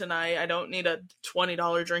drink tonight. I don't need a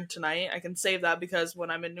 $20 drink tonight. I can save that because when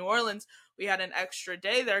I'm in New Orleans, we had an extra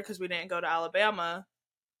day there because we didn't go to Alabama.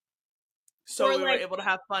 So Or, we were like, able to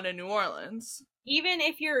have fun in New Orleans. even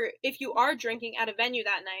if you are drinking at a venue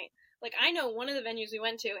that night, like, I know one of the venues we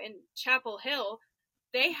went to in Chapel Hill,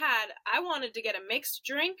 I wanted to get a mixed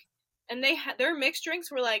drink, and their mixed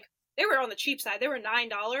drinks were like, they were on the cheap side. They were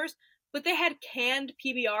 $9, but they had canned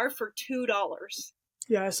PBR for $2.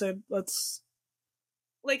 Yeah, I said let's.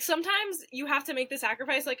 Like, sometimes you have to make the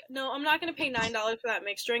sacrifice. Like, no, I'm not going to pay $9 for that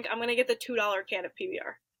mixed drink. I'm going to get the $2 can of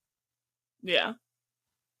PBR. Yeah.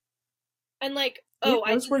 And, like,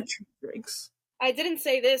 Those were cheap drinks. I didn't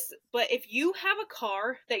say this, but if you have a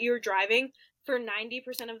car that you're driving for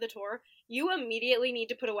 90% of the tour, you immediately need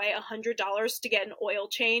to put away $100 to get an oil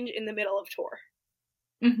change in the middle of tour.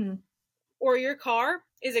 Mm-hmm. Or your car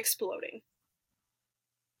is exploding.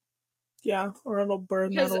 Yeah, or it'll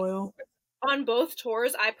burn that oil. On both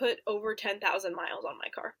tours, I put over 10,000 miles on my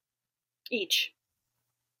car. Each.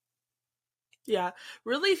 Yeah,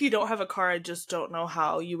 really, if you don't have a car, I just don't know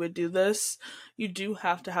how you would do this. You do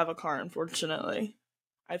have to have a car, unfortunately.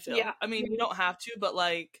 I feel. Yeah. I mean, you don't have to, but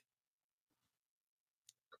like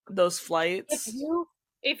those flights.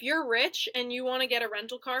 If you're rich and you want to get a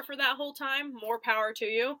rental car for that whole time, more power to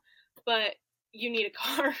you. But you need a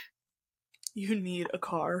car. You need a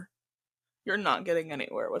car. You're not getting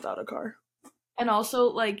anywhere without a car. And also,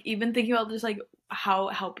 like, even thinking about just, like, how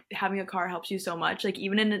having a car helps you so much. Like,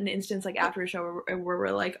 even in an instance, like, after a show where we're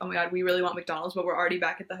like, oh my god, we really want McDonald's, but we're already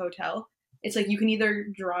back at the hotel. It's like, you can either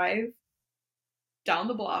drive down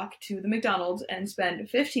the block to the McDonald's and spend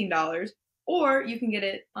 $15, or you can get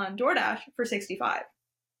it on DoorDash for $65.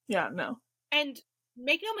 Yeah, no. And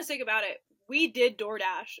make no mistake about it, we did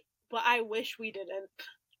DoorDash, but I wish we didn't.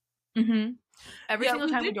 Mm-hmm. Every single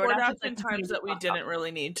time we DoorDash in times that we didn't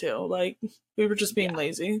really need to. Like, we were just being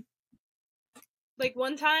lazy. Like,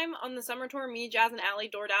 one time on the summer tour, me, Jazz, and Allie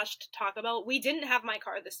DoorDashed Taco Bell. We didn't have my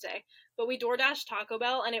car this day, but we DoorDashed Taco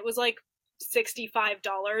Bell, and it was like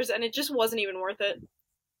 $65, and it just wasn't even worth it.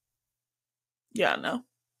 Yeah, no.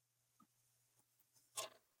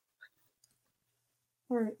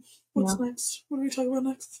 All right. What's next? What do we talk about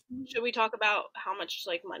next? Should we talk about how much,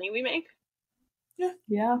 like, money we make? Yeah.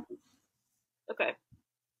 Yeah. Okay.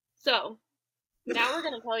 So, now we're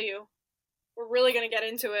going to tell you, we're really going to get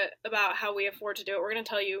into it about how we afford to do it. We're going to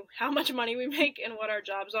tell you how much money we make and what our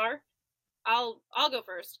jobs are. I'll go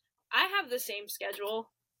first. I have the same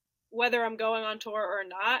schedule, whether I'm going on tour or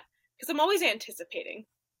not, because I'm always anticipating.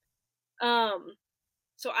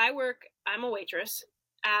 So I'm a waitress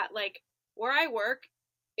at, like, where I work.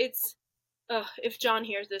 It's, if John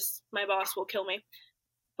hears this, my boss will kill me,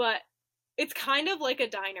 but it's kind of like a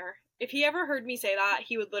diner. If he ever heard me say that,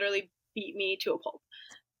 he would literally beat me to a pulp.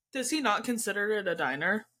 Does he not consider it a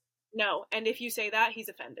diner? No, and if you say that, he's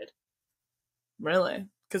offended. Really?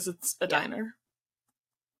 Because it's a diner.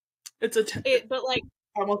 It's but, like,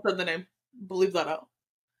 I almost said the name. Believe that out.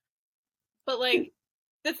 But, like,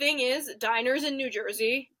 the thing is, diners in New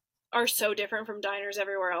Jersey are so different from diners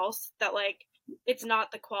everywhere else that, like, it's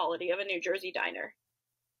not the quality of a New Jersey diner.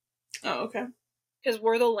 Oh, okay. Because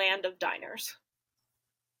we're the land of diners.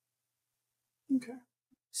 Okay.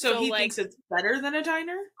 So he like, thinks it's better than a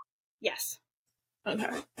diner? Yes. Okay.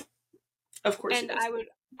 Of course. And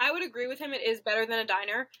I would agree with him. It is better than a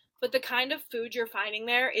diner, but the kind of food you're finding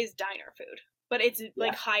there is diner food, but it's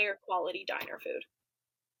like higher quality diner food.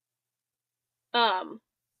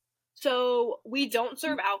 So we don't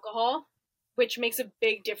serve alcohol, which makes a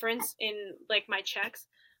big difference in like my checks.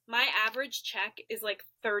 My average check is like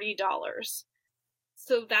 $30.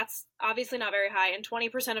 So that's obviously not very high, and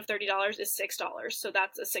 20% of $30 is $6, so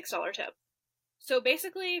that's a $6 tip. So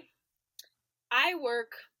basically, I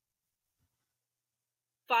work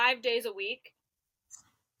 5 days a week,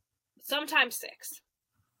 sometimes 6.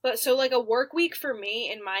 But so like a work week for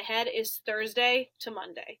me in my head is Thursday to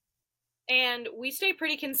Monday. And we stay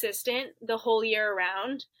pretty consistent the whole year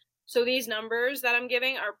around. So these numbers that I'm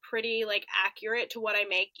giving are pretty like accurate to what I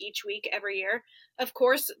make each week every year. Of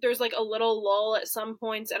course, there's like a little lull at some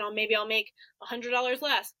points, and I'll make $100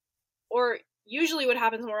 less. Or usually what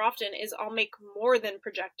happens more often is I'll make more than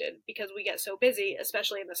projected because we get so busy,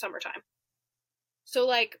 especially in the summertime. So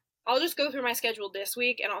like I'll just go through my schedule this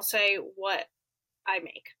week and I'll say what I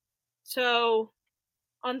make. So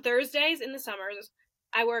on Thursdays in the summers,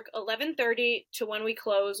 I work 11:30 to when we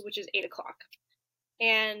close, which is 8 o'clock.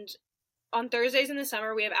 And on Thursdays in the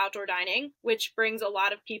summer, we have outdoor dining, which brings a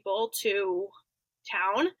lot of people to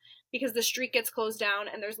town because the street gets closed down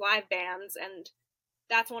and there's live bands, and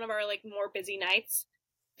that's one of our like more busy nights.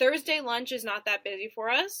 Thursday lunch is not that busy for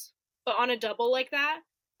us, but on a double like that,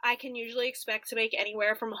 I can usually expect to make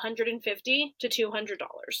anywhere from $150 to $200.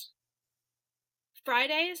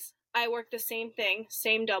 Fridays, I work the same thing,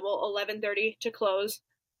 same double, 11:30 to close.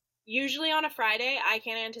 Usually on a Friday, I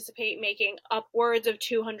can anticipate making upwards of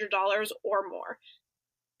 $200 or more.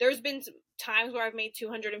 There's been times where I've made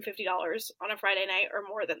 $250 on a Friday night or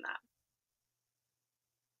more than that.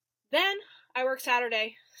 Then I work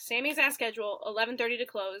Saturday, same exact schedule, 11:30 to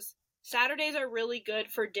close. Saturdays are really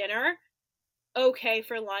good for dinner, okay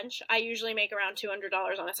for lunch. I usually make around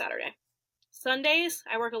 $200 on a Saturday. Sundays,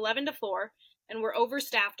 I work 11 to 4, and we're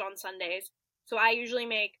overstaffed on Sundays, so I usually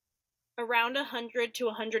make around $100 to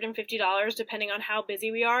 $150 depending on how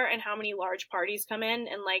busy we are and how many large parties come in,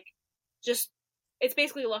 and like just it's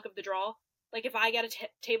basically luck of the draw. Like if I get a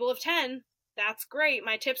table of 10, that's great,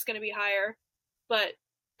 my tip's going to be higher, but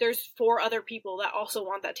there's 4 other people that also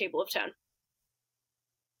want that table of 10.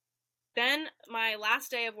 Then my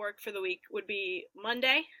last day of work for the week would be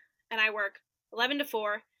Monday, and I work 11 to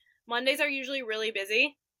 4. Mondays are usually really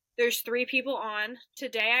busy. There's 3 people on.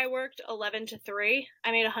 Today I worked 11 to 3.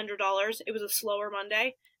 I made $100. It was a slower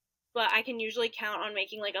Monday, but I can usually count on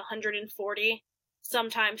making like $140,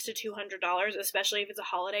 sometimes to $200, especially if it's a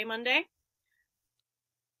holiday Monday.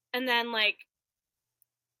 And then like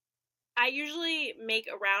I usually make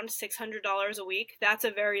around $600 a week. That's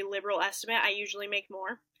a very liberal estimate. I usually make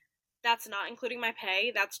more. That's not including my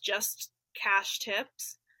pay. That's just cash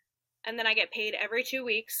tips. And then I get paid every 2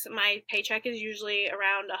 weeks. My paycheck is usually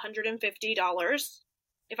around $150.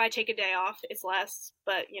 If I take a day off, it's less,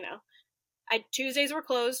 but you know. Tuesdays were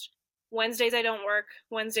closed. Wednesdays I don't work.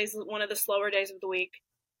 Wednesday's one of the slower days of the week.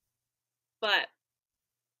 But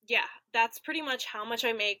yeah, that's pretty much how much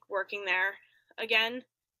I make working there. Again,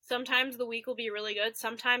 sometimes the week will be really good.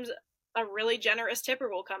 Sometimes a really generous tipper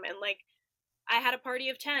will come in. Like, I had a party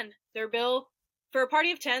of 10. For a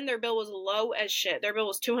party of 10, their bill was low as shit. Their bill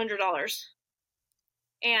was $200.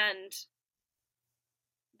 And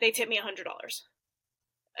they tipped me $100.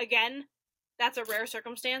 Again, that's a rare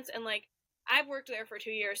circumstance. And, like, I've worked there for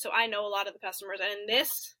 2 years, so I know a lot of the customers. And in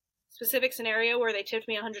this specific scenario where they tipped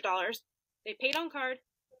me $100, they paid on card,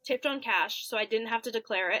 tipped on cash, so I didn't have to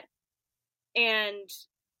declare it. And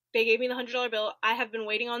they gave me the $100 bill. I have been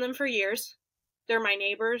waiting on them for years. They're my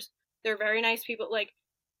neighbors. They're very nice people. Like,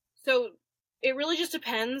 so it really just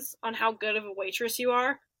depends on how good of a waitress you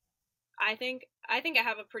are. I think I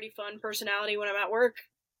have a pretty fun personality when I'm at work.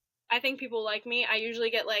 I think people like me. I usually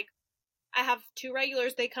get like, I have 2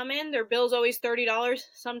 regulars. They come in, their bill's always $30,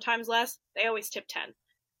 sometimes less. They always tip 10.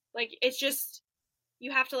 Like, it's just,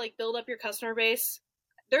 you have to like build up your customer base.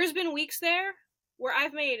 There's been weeks there where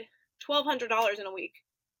I've made $1,200 in a week.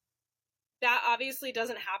 That obviously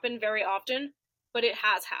doesn't happen very often, but it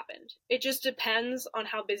has happened. It just depends on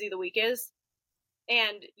how busy the week is.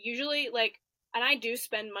 And usually, like, and I do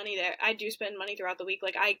spend money there. I do spend money throughout the week.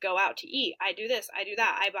 Like, I go out to eat. I do this. I do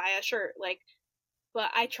that. I buy a shirt. Like, but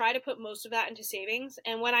I try to put most of that into savings.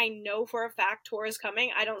 And when I know for a fact tour is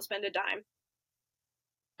coming, I don't spend a dime.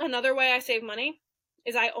 Another way I save money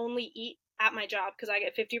is I only eat at my job because I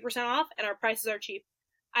get 50% off and our prices are cheap.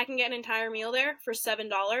 I can get an entire meal there for $7,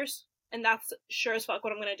 and that's sure as fuck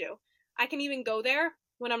what I'm going to do. I can even go there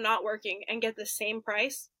when I'm not working and get the same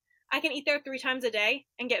price. I can eat there 3 times a day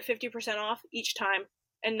and get 50% off each time,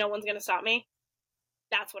 and no one's going to stop me.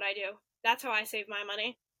 That's what I do. That's how I save my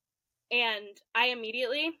money. And I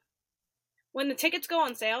immediately, when the tickets go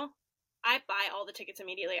on sale, I buy all the tickets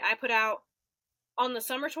immediately. I put out, on the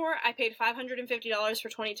summer tour, I paid $550 for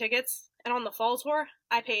 20 tickets, and on the fall tour,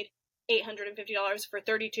 I paid $850 for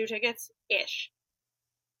 32 tickets-ish.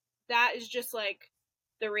 That is just like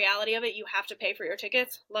the reality of it. You have to pay for your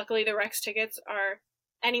tickets. Luckily, the Rex tickets are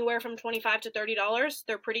anywhere from $25 to $30.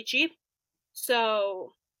 They're pretty cheap,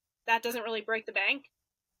 so that doesn't really break the bank.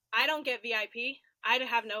 I don't get VIP. I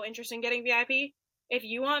have no interest in getting VIP. If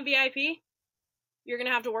you want VIP, you're going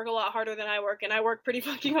to have to work a lot harder than I work, and I work pretty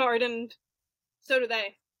fucking hard, and so do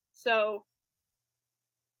they. So,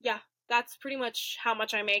 yeah, that's pretty much how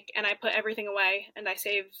much I make, and I put everything away, and I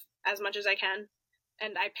save as much as I can,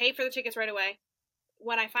 and I pay for the tickets right away.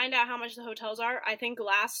 When I find out how much the hotels are, I think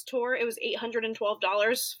last tour it was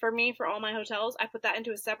 $812 for me for all my hotels. I put that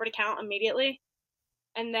into a separate account immediately,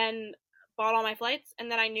 and then bought all my flights,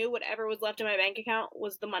 and then I knew whatever was left in my bank account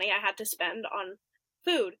was the money I had to spend on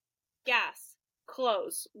food, gas,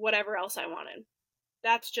 clothes, whatever else I wanted.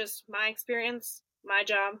 That's just my experience, my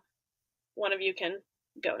job. One of you can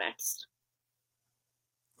go next.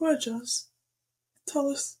 Go ahead, Jess. Tell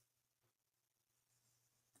us.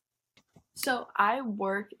 So I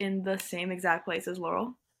work in the same exact place as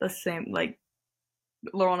Laurel. The same, like,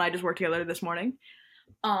 Laurel and I just worked together this morning.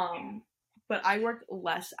 But I work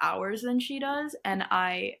less hours than she does, and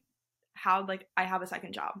I have a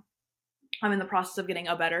second job. I'm in the process of getting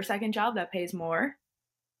a better second job that pays more.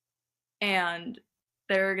 And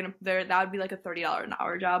that would be like a $30 an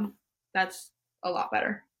hour job. That's a lot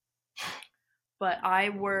better. But I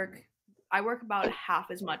work about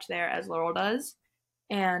half as much there as Laurel does.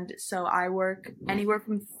 And so I work anywhere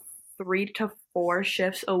from 3 to 4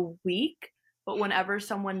 shifts a week. But whenever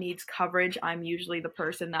someone needs coverage, I'm usually the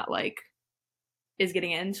person that like is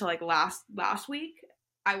getting in. So like last week,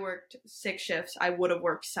 I worked 6 shifts. I would have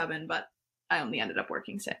worked 7, but I only ended up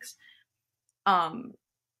working 6.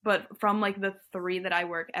 But from like the 3 that I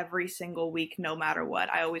work every single week, no matter what,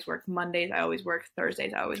 I always work Mondays, I always work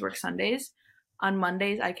Thursdays, I always work Sundays. On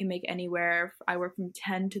Mondays, I can make I work from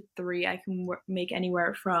 10 to 3, I can make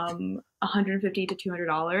anywhere from $150 to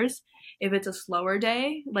 $200. If it's a slower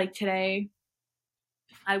day, like today,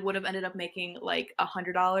 I would have ended up making like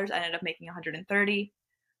 $100. I ended up making $130.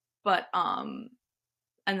 But, and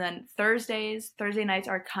then Thursday nights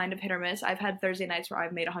are kind of hit or miss. I've had Thursday nights where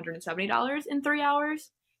I've made $170 in 3 hours.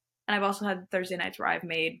 And I've also had Thursday nights where I've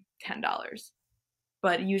made $10.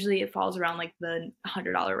 But usually it falls around like the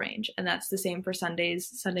 $100 range. And that's the same for Sunday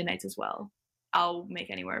nights as well. I'll make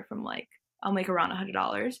around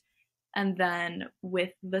 $100. And then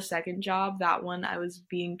with the second job, that one I was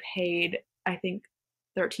being paid, I think,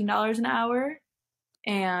 $13 an hour.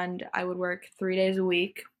 And I would work 3 days a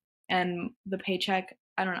week. And the paycheck,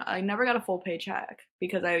 I don't know, I never got a full paycheck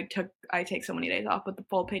because I take so many days off, but the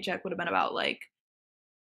full paycheck would have been about like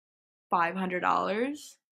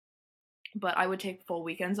 $500, but I would take full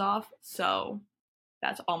weekends off, so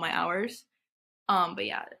that's all my hours. But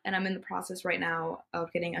yeah, and I'm in the process right now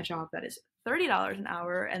of getting a job that is $30 an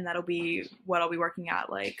hour, and that'll be what I'll be working at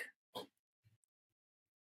like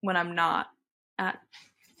when I'm not at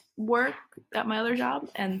work at my other job,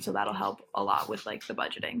 and so that'll help a lot with like the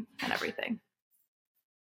budgeting and everything.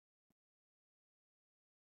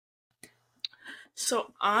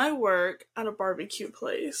 So I work at a barbecue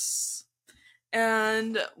place,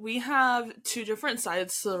 and we have 2 different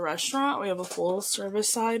sides to the restaurant. We have a full service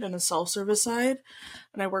side and a self-service side,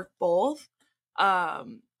 and I work both.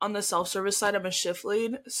 On the self-service side, I'm a shift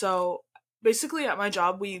lead. So basically at my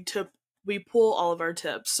job, we pull all of our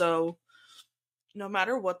tips. So no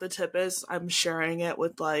matter what the tip is, I'm sharing it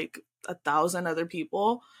with like 1,000 other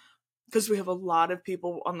people, because we have a lot of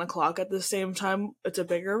people on the clock at the same time. It's a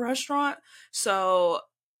bigger restaurant. So,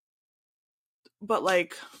 but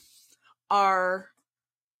like our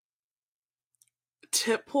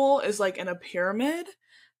tip pool is like in a pyramid,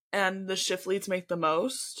 and the shift leads make the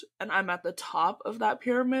most, and I'm at the top of that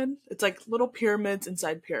pyramid. It's like little pyramids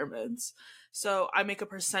inside pyramids. So I make a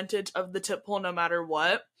percentage of the tip pool no matter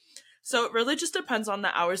what. So it really just depends on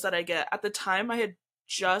the hours that I get. At the time I had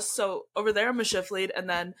so over there I'm a shift lead, and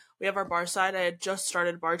then we have our bar side. I had just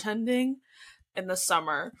started bartending in the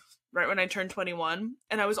summer, right when I turned 21,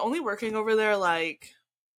 and I was only working over there like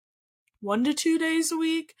 1 to 2 days a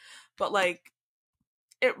week, but like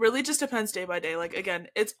it really just depends day by day. Like, again,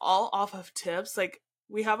 it's all off of tips. Like,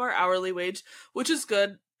 we have our hourly wage, which is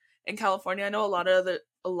good in California. I know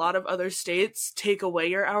a lot of other states take away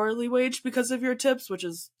your hourly wage because of your tips, which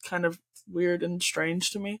is kind of weird and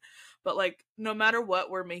strange to me. But like, no matter what,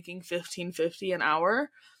 we're making $15.50 an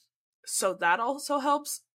hour, so that also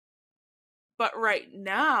helps. But right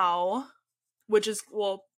now, which is,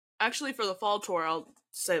 well, actually for the fall tour, I'll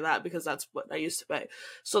say that because that's what I used to pay.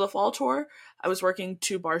 So the fall tour, I was working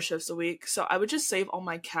 2 bar shifts a week, so I would just save all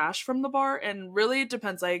my cash from the bar, and really it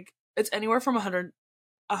depends. Like, it's anywhere from $100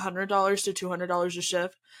 to $200 a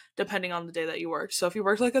shift, depending on the day that you work. So if you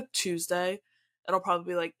work like a Tuesday, it'll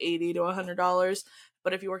probably be like $80 to $100.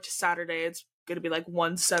 But if you work to Saturday, it's going to be like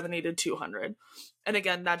 $170 to $200. And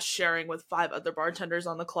again, that's sharing with 5 other bartenders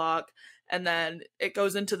on the clock. And then it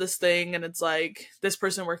goes into this thing, and it's like, this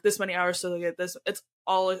person worked this many hours, so they get this. It's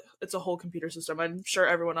a whole computer system. I'm sure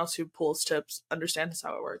everyone else who pulls tips understands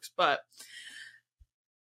how it works. But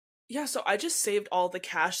yeah, so I just saved all the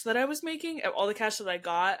cash that I was making, all the cash that I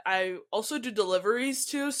got. I also do deliveries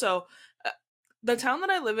too. So the town that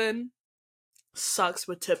I live in sucks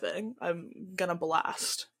with tipping. I'm gonna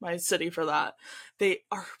blast my city for that. They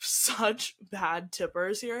are such bad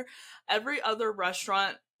tippers here. Every other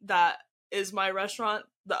restaurant that is my restaurant,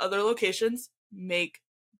 the other locations make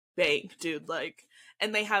bank, dude. Like,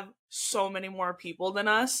 and they have so many more people than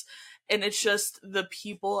us. And it's just the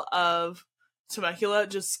people of Temecula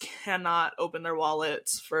just cannot open their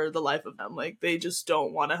wallets for the life of them. Like, they just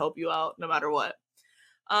don't want to help you out no matter what.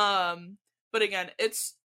 But again,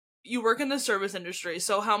 you work in the service industry,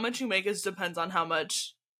 so how much you make depends on how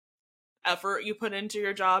much effort you put into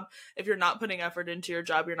your job. If you're not putting effort into your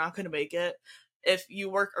job, you're not going to make it. If you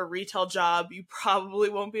work a retail job, you probably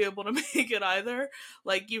won't be able to make it either.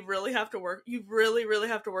 Like, you really have to work. You really, really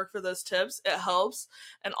have to work for those tips. It helps.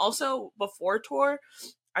 And also, before tour,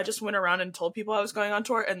 I just went around and told people I was going on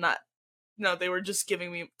tour, and that, no, they were just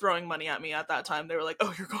throwing money at me at that time. They were like,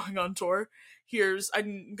 oh, you're going on tour?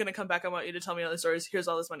 I'm going to come back. I want you to tell me other stories. Here's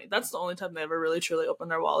all this money. That's the only time they ever really truly opened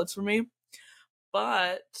their wallets for me.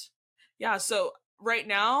 But yeah, so right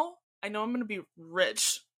now, I know I'm going to be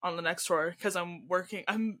rich on the next tour because I'm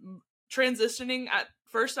transitioning. At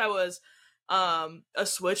first, I was a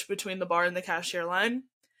switch between the bar and the cashier line,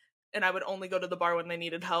 and I would only go to the bar when they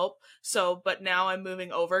needed help. So, but now I'm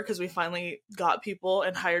moving over because we finally got people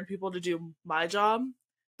and hired people to do my job.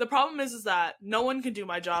 The problem is that no one can do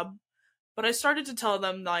my job, but I started to tell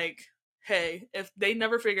them, like, hey, if they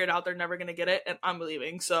never figure it out, they're never going to get it, and I'm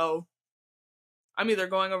leaving. So I'm either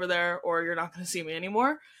going over there or you're not going to see me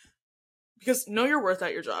anymore. Because know your worth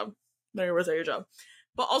at your job. Know your worth at your job.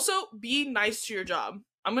 But also, be nice to your job.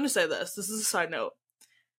 I'm going to say this. This is a side note.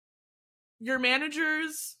 Your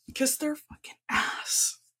managers, kiss their fucking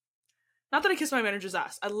ass. Not that I kiss my manager's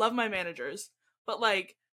ass. I love my managers. But,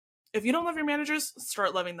 like, if you don't love your managers,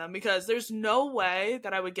 start loving them. Because there's no way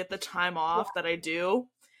that I would get the time off that I do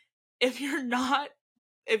if you're not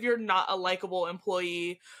a likable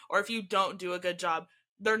employee, or if you don't do a good job.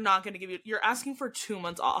 They're not going to give you... You're asking for 2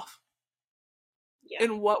 months off. Yeah,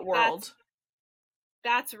 in what world?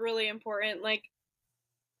 That's really important. Like,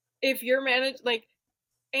 if you're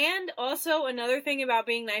and also another thing about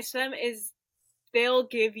being nice to them is they'll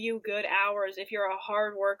give you good hours if you're a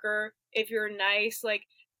hard worker, if you're nice. Like,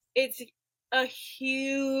 it's a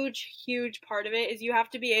huge part of it is you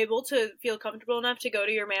have to be able to feel comfortable enough to go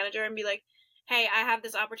to your manager and be like, hey, I have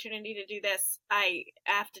this opportunity to do this. I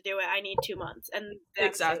have to do it. I need 2 months. And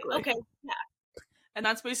exactly. Say, okay, yeah. And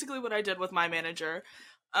that's basically what I did with my manager.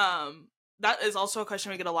 That is also a question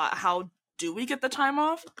we get a lot. How do we get the time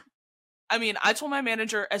off? I mean, I told my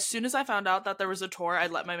manager as soon as I found out that there was a tour,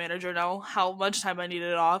 I'd let my manager know how much time I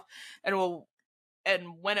needed off and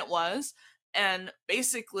when it was. And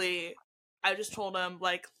basically, I just told him,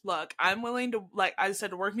 like, look, I'm willing to, like I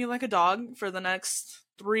said, work me like a dog for the next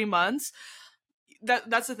 3 months.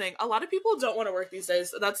 That's the thing. A lot of people don't want to work these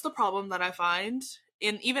days. That's the problem that I find.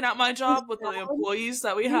 Even at my job with the employees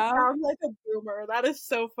that we have. You sound like a boomer. That is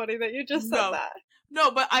so funny that you just said that. No,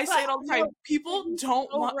 but I say it all the time. People don't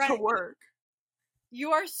want to work.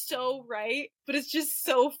 You are so right, but it's just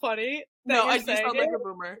so funny. No, I do sound like a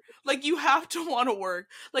boomer. Like, you have to want to work.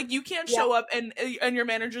 Like, you can't show up and your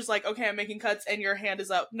manager's like, okay, I'm making cuts, and your hand is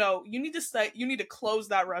up. No, you need to close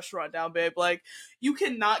that restaurant down, babe. Like, you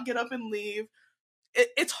cannot get up and leave.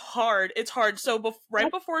 It's hard. It's hard. So right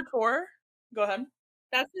before tour, go ahead.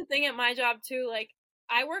 That's the thing at my job too. Like,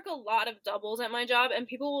 I work a lot of doubles at my job, and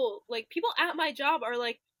people at my job are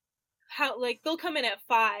like, how, like, they'll come in at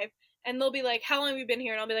 5 and they'll be like, how long have you been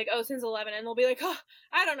here? And I'll be like, oh, since 11. And they'll be like, oh,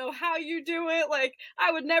 I don't know how you do it. Like,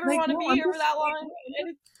 I would never Like, want to no, be I'm here for just that long.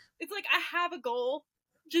 And it's like, I have a goal.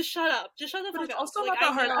 Just shut up. Just shut the But fuck it's up. also Like, not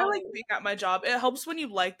that hard. I know. like being at my job. It helps when you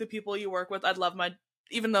like the people you work with. I love my,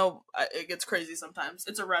 even though it gets crazy sometimes.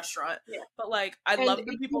 It's a restaurant, Yeah. but like I And love it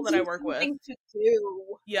the people gives that I you work with. something to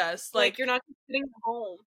do. Yes, Like, you're not just sitting at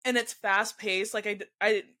home. and it's fast paced. Like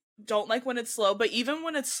I don't like when it's slow, but even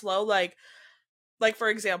when it's slow, like for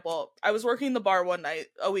example, I was working the bar one night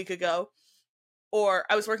a week ago, or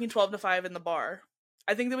I was working 12 to 5 in the bar.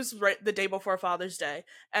 I think it was right the day before Father's Day.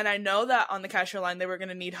 And I know that on the cashier line, they were going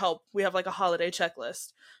to need help. We have like a holiday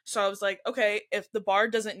checklist. So I was like, okay, if the bar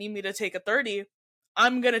doesn't need me to take a 30,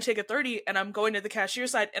 I'm going to take a 30 and I'm going to the cashier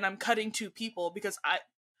side and I'm cutting 2 people because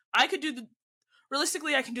I could do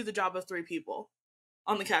realistically, I can do the job of 3 people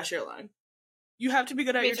on the cashier line. You have to be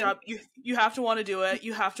good at your job. You have to want to do it.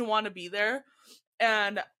 You have to want to be there.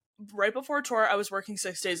 And right before tour, I was working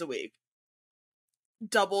 6 days a week.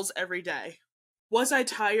 Doubles every day. Was I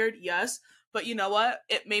tired? Yes. But you know what?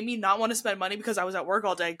 It made me not want to spend money because I was at work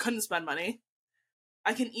all day. Couldn't spend money.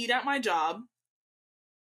 I can eat at my job.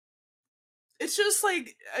 It's just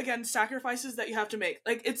like, again, sacrifices that you have to make.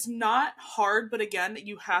 Like, it's not hard, but again,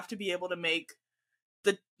 you have to be able to make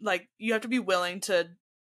you have to be willing to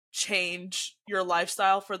change your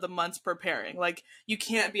lifestyle for the months preparing. Like, you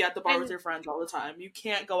can't be at the bar with your friends all the time. You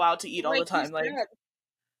can't go out to eat all the time.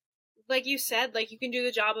 Like you said, like, you can do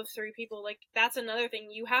the job of 3 people. Like, that's another thing.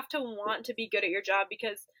 You have to want to be good at your job,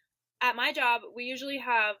 because at my job, we usually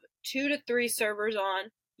have 2 to 3 servers on.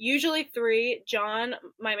 Usually 3. John,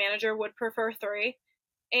 my manager, would prefer 3.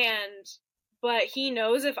 But he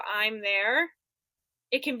knows if I'm there,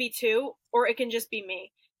 it can be 2, or it can just be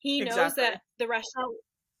me. He knows that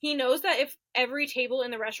he knows that if every table in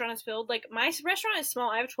the restaurant is filled, like, my restaurant is small,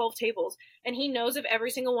 I have 12 tables, and he knows if every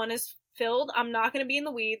single one is filled, I'm not going to be in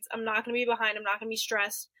the weeds, I'm not going to be behind, I'm not going to be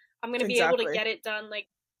stressed, I'm going to be able to get it done. Like,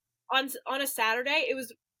 on a Saturday, it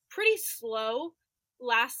was pretty slow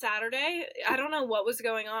last Saturday. I don't know what was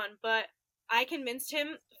going on, but I convinced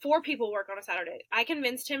him, 4 people work on a Saturday. I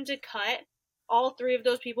convinced him to cut all 3 of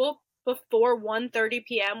those people before 1:30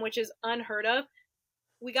 p.m., which is unheard of.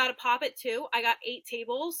 We got a pop at 2. I got 8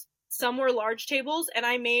 tables. Some were large tables, and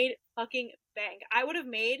I made fucking bank. I would have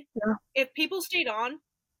made, if people stayed on,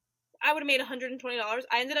 I would have made $120.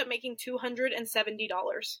 I ended up making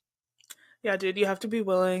 $270. Yeah, dude, you have to be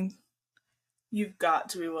willing. You've got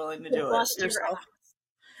to be willing to do it yourself.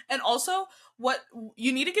 And also, what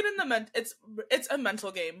you need to get in it's a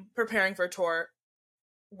mental game preparing for tour,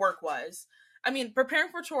 work wise. I mean,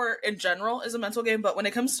 preparing for tour in general is a mental game, but when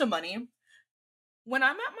it comes to money, when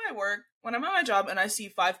I'm at my job and I see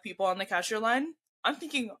 5 people on the cashier line, I'm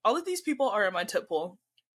thinking, all of these people are in my tip pool.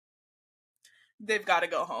 They've got to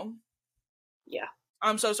go home. Yeah.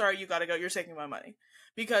 I'm so sorry, you got to go. You're taking my money.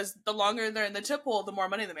 Because the longer they're in the tip pool, the more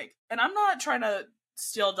money they make. And I'm not trying to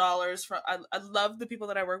steal dollars from, I love the people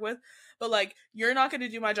that I work with, but like, you're not going to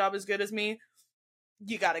do my job as good as me.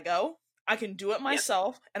 You got to go. I can do it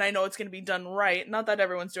myself, and I know it's going to be done right. Not that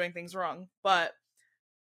everyone's doing things wrong, but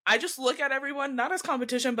I just look at everyone, not as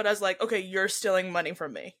competition, but as like, okay, you're stealing money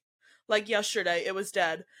from me. Like, yesterday, it was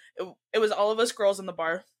dead. It was all of us girls in the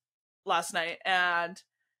bar last night, and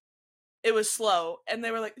it was slow, and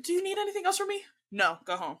they were like, do you need anything else from me? No,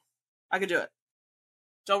 go home. I can do it.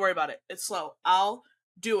 Don't worry about it. It's slow. I'll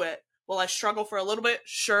do it. Will I struggle for a little bit?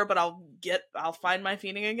 Sure, but I'll find my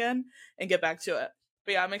feeding again and get back to it.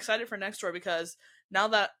 But yeah, I'm excited for next tour, because now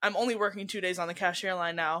that I'm only working 2 days on the cashier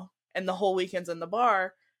line now, and the whole weekend's in the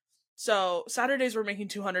bar, so Saturdays we're making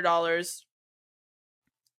 $200.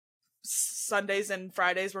 Sundays and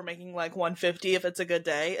Fridays we're making like $150 if it's a good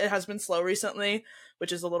day. It has been slow recently,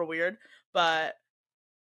 which is a little weird, but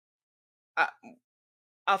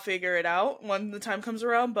I'll figure it out when the time comes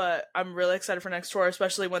around. But I'm really excited for next tour,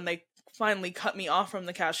 especially when they finally cut me off from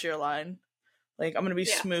the cashier line. Like, I'm gonna be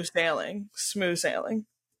smooth sailing.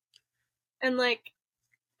 And like,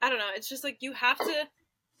 I don't know, it's just like, you have to,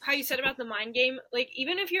 how you said about the mind game, like,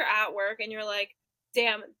 even if you're at work and you're like,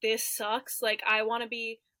 damn, this sucks, like, I want to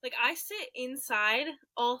be, like, I sit inside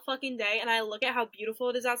all fucking day and I look at how beautiful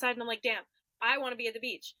it is outside and I'm like, damn, I want to be at the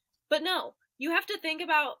beach. But no, you have to think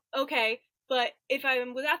about, okay, but if I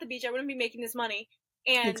was at the beach, I wouldn't be making this money.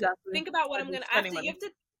 And think about what I'm going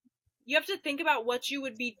to, you have to think about what you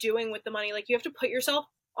would be doing with the money. Like, you have to put yourself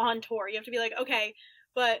on tour. You have to be like, okay,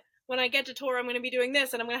 but when I get to tour, I'm going to be doing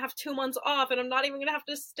this, and I'm going to have 2 months off, and I'm not even going to have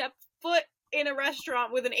to step foot in a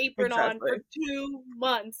restaurant with an apron on for 2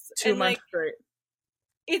 months. 2 months straight.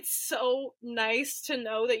 It's so nice to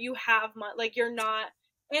know that you have money. Like, you're not,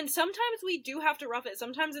 And sometimes we do have to rough it.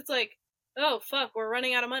 Sometimes it's like, oh, fuck, we're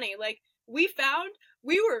running out of money. Like, we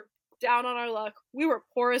were down on our luck. We were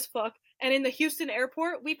poor as fuck. And in the Houston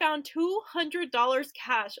airport, we found $200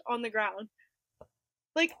 cash on the ground.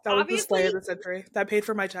 Like, That was the slay obviously, of the century. That paid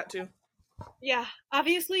for my tattoo. yeah,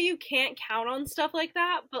 obviously you can't count on stuff like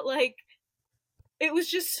that, but, like, it was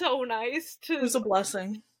just so nice to... It was a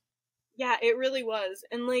blessing. Yeah, it really was.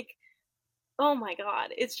 And, like, oh my god,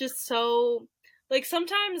 it's just so... Like,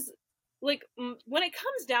 sometimes, like, when it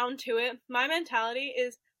comes down to it, my mentality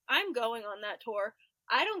is, I'm going on that tour.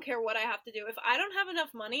 I don't care what I have to do. If I don't have enough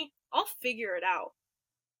money, I'll figure it out.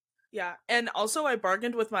 Yeah, and also I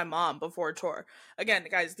bargained with my mom before tour. Again,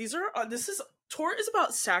 guys, tour is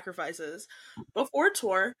about sacrifices. Before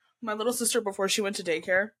tour, my little sister, before she went to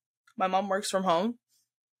daycare, my mom works from home,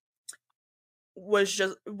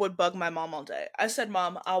 would bug my mom all day. I said,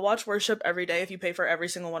 Mom, I'll watch worship every day if you pay for every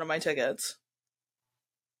single one of my tickets.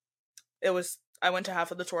 I went to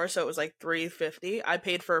half of the tour, so it was like $350. I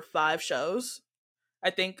paid for 5 shows,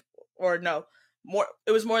 I think, or no, more.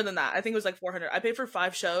 It was more than that. I think it was like $400. I paid for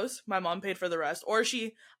 5 shows. My mom paid for the rest,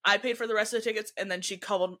 I paid for the rest of the tickets, and then she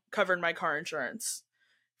covered my car insurance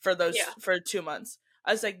for those for 2 months.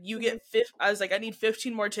 I was like, I need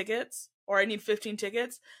 15 more tickets, or I need 15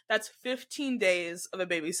 tickets. That's 15 days of a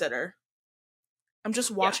babysitter. I'm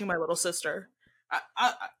just watching my little sister.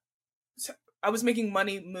 I was making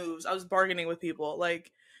money moves. I was bargaining with people.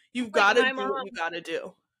 Like, you've got to do what you got to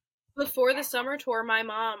do. Before the summer tour, my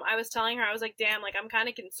mom, I was telling her, I was like, damn, like, I'm kind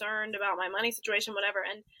of concerned about my money situation, whatever.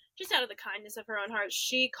 And just out of the kindness of her own heart,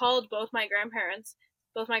 she called both my grandparents,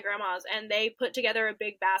 both my grandmas, and they put together a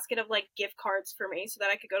big basket of, like, gift cards for me so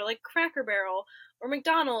that I could go to, like, Cracker Barrel or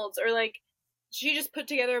McDonald's, or, like, she just put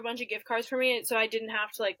together a bunch of gift cards for me so I didn't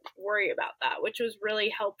have to, like, worry about that, which was really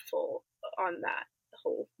helpful on that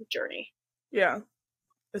whole journey. Yeah,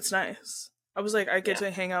 it's nice. I was like, I get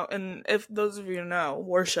to hang out, and if those of you know,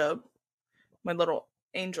 worship, my little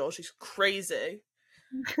angel, she's crazy.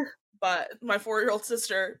 But my 4-year-old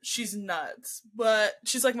sister, she's nuts. But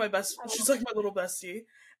she's like my little bestie.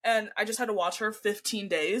 And I just had to watch her 15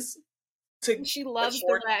 days. She loves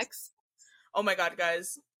the Rex. Oh my god,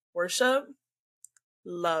 guys. Worship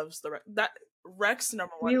loves the Rex. That Rex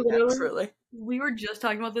number one, truly. We were just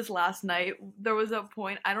talking about this last night. There was a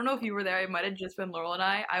point, I don't know if you were there, it might have just been Laurel and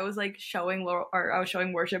I was like showing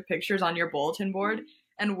worship pictures on your bulletin board,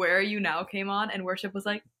 and Where Are You Now came on, and worship was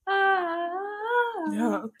like, ah.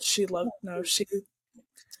 Yeah,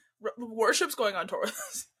 worship's going on tour.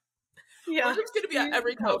 Yeah. Worship's gonna be at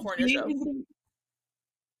every California show.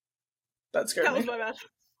 That scared me. That was my bad.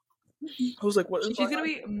 I was like, what is She's gonna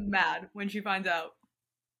be mad when she finds out.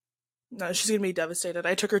 No, she's gonna be devastated.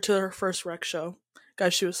 I took her to her first rec show.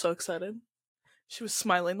 Guys, she was so excited. She was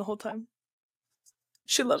smiling the whole time.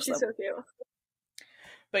 She loves them. She's so cute.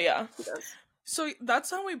 But yeah. So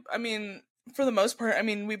that's how for the most part,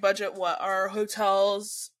 we budget our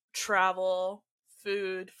hotels, travel,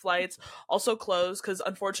 food, flights, also clothes, because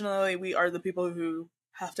unfortunately we are the people who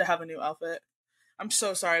have to have a new outfit. I'm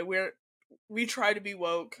so sorry. We try to be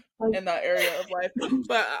woke in that area of life,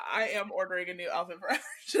 but I am ordering a new outfit for every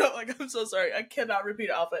show. Like, I'm so sorry. I cannot repeat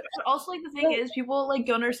an outfit. But also, like, the thing is, people, like,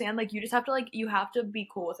 don't understand, like, you just have to, like, you have to be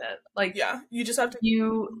cool with it. Like, yeah, you just have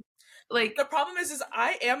to. The problem is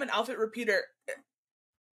I am an outfit repeater,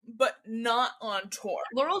 but not on tour.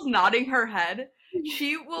 Laurel's nodding her head.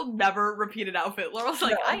 She will never repeat an outfit. Laurel's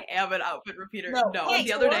like, I am an outfit repeater. No.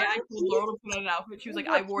 The other day, I told Laurel to put on an outfit. She was like,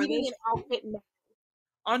 I wore this. An outfit now.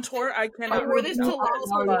 On tour, I cannot. I wore this to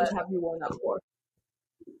just have you worn that before.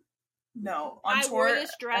 No, on tour, I wore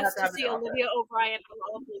this dress to see Olivia O'Brien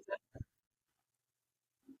on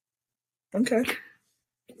Lollapalooza. Okay.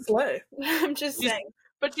 Slay. I'm just saying.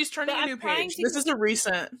 But she's turning a new page. This is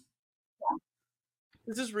recent. Yeah.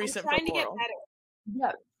 This is recent. I'm trying to get better.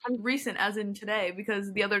 Yeah. I'm recent, as in today,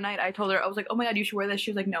 because the other night I told her, I was like, oh my god, you should wear this.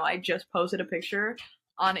 She was like, no, I just posted a picture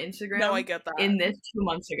on Instagram. No, I get that. In this 2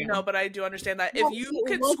 months ago. No, but I do understand that. If you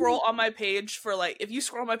could scroll on my page for if you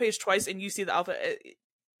scroll on my page twice and you see the outfit, it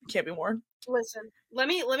can't be worn. Listen, let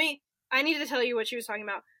me. I need to tell you what she was talking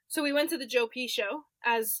about. So we went to the Joe P show,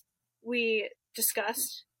 as we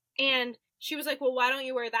discussed, and she was like, well, why don't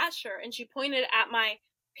you wear that shirt? And she pointed at my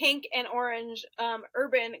pink and orange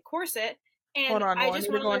urban corset. And hold on, I need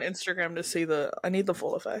to go on Instagram to see I need the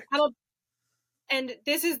full effect. And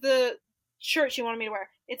this is the shirt she wanted me to wear.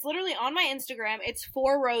 It's literally on my Instagram. It's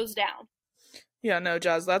 4 rows down. Yeah, no,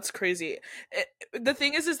 Jazz, that's crazy. The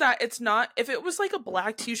thing is that it's not. If it was like a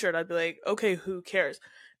black T-shirt, I'd be like, okay, who cares?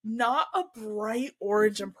 Not a bright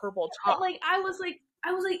orange and purple top. But, like, I was like,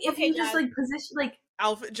 if you just like position, like,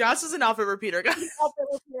 Outfit. Jazz is an outfit repeater, guys. Outfit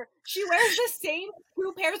repeater. She wears the same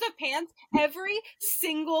 2 pairs of pants every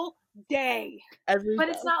single day. But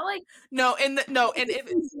it's not like no, and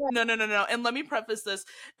and let me preface this: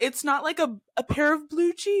 it's not like a pair of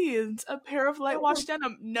blue jeans, a pair of light wash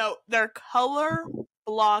denim. No, they're color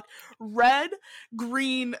block, red,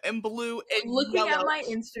 green, and blue, and looking yellow. at my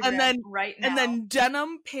Instagram and then right now, and then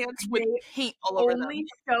denim pants with paint all over them.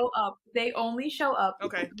 They only show up.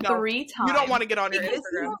 Okay, no, 3 times. You don't want to get on your Because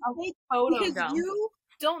Instagram. you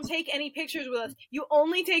don't take any pictures with us. You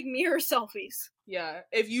only take mirror selfies. Yeah,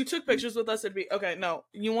 if you took pictures with us, it'd be okay. No,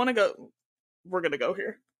 you want to go? We're gonna go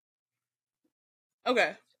here.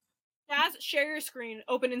 Okay. Jazz, share your screen.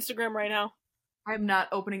 Open Instagram right now. I'm not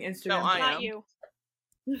opening Instagram. No, I Not am. you.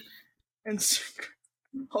 Instagram.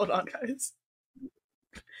 Hold on, guys.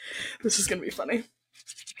 This is gonna be funny.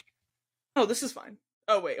 Oh, this is fine.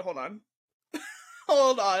 Oh wait, hold on.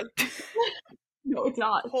 Hold on. No, it's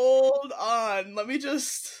not. Hold on. Let me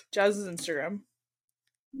just Jazz's Instagram.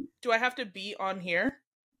 Do I have to be on here?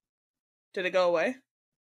 Did it go away?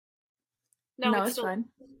 No, it's fine.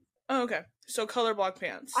 Oh, okay. So color block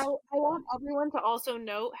pants. I want everyone to also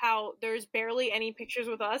note how there's barely any pictures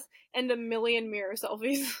with us and a million mirror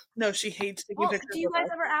selfies. No, she hates taking pictures. Do you with guys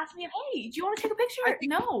us. ever ask me, hey, do you want to take a picture?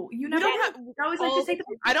 No, you never. I always like to take a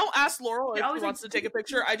picture. I don't ask Laurel if You're she always wants to take a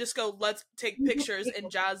picture. I just go, let's take pictures, and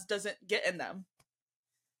Jazz doesn't get in them.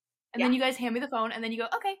 And then you guys hand me the phone, and then you go,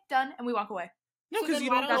 okay, done, and we walk away. No, because then you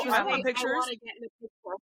why don't don't you I say, want pictures. I want to get in a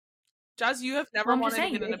picture. Jazz, you have never Well, I'm wanted just to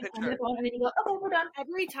saying, get in a you just hand me picture. the phone, and then you go, okay, we're done.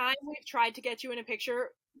 Every time we've tried to get you in a picture,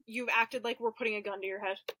 you've acted like we're putting a gun to your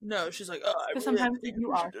head. No, she's like, oh, I really sometimes have to take a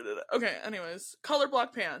you picture. Okay, anyways. Color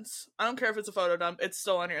block pants. I don't care if it's a photo dump. It's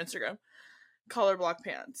still on your Instagram. Color block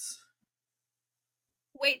pants.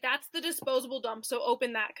 Wait, that's the disposable dump, so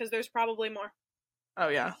open that, because there's probably more. Oh,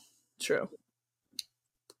 yeah. True.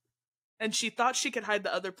 And she thought she could hide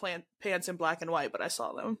the other pants in black and white, but I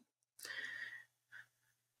saw them.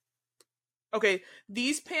 Okay,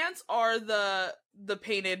 these pants are the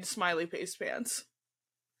painted smiley face pants.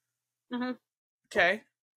 Mm-hmm. Okay.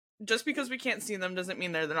 Just because we can't see them doesn't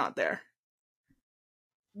mean they're not there.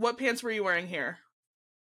 What pants were you wearing here?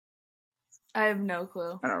 I have no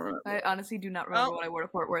clue. I don't remember. I honestly do not remember what I wore to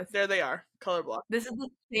Fort Worth. There they are. Color block. This is the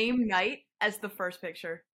same night as the first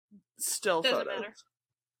picture. Still Doesn't photos. matter.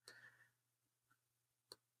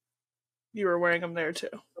 You were wearing them there too.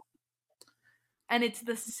 And it's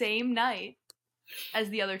the same night as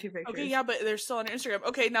the other 2 pictures. Okay, yeah, but they're still on your Instagram.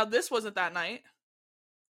 Okay, now this wasn't that night.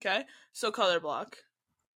 Okay, so color block.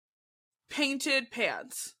 Painted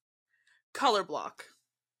pants. Color block.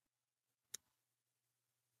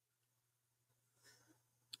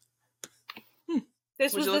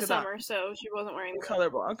 This Would was you the look at that? summer, so she wasn't wearing the Color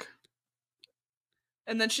block.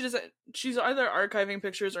 And then she's either archiving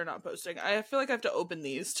pictures or not posting. I feel like I have to open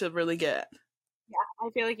these to really get. Yeah, I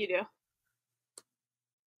feel like you do.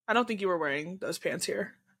 I don't think you were wearing those pants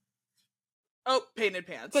here. Oh, painted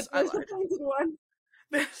pants. But I there's the lied. painted one.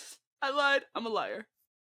 I lied. I'm a liar.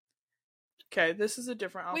 Okay, this is a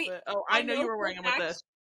different outfit. Wait, Oh, I know you were for wearing them a with fact this.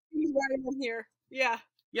 She's wearing them here. Yeah.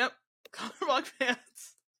 Yep. Color block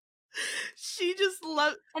pants. She just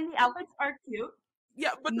loves. And the outfits are cute.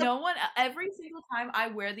 Yeah, but every single time I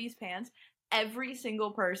wear these pants, every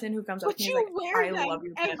single person who comes up But to me you is like, wear I them love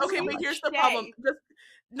your every pants. okay, so but much. here's the day. problem.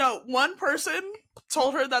 No, one person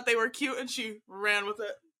told her that they were cute and she ran with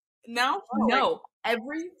it. Now, No,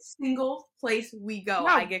 every single place we go, No.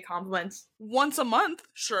 I get compliments. once a month,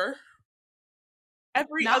 sure.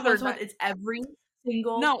 Every Not other once a month, night. it's every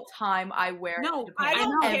single No. time I wear No, the I pants.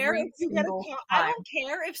 don't care Every if you get single I time. don't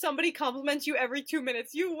care if somebody compliments you every 2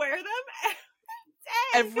 minutes. You wear them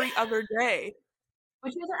Every other day.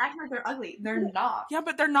 But you guys are acting like they're ugly. They're not. Yeah,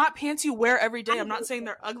 but they're not pants you wear every day. I'm not saying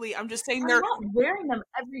they're ugly. I'm just saying I'm they're. not wearing them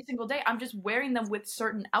every single day. I'm just wearing them with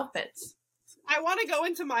certain outfits. I want to go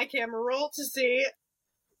into my camera roll to see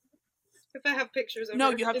if I have pictures of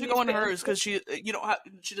No, her you have in to these go into pants. hers because you don't have.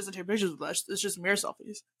 She doesn't take pictures with us. It's just mirror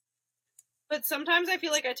selfies. But sometimes I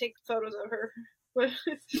feel like I take photos of her. Let's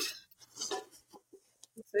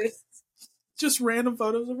see. Just random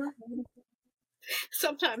photos of her.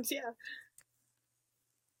 Sometimes, yeah.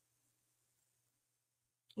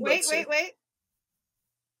 Let's see. Wait.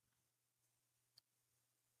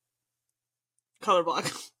 Color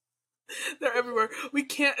block. They're everywhere. We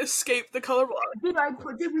can't escape the color block.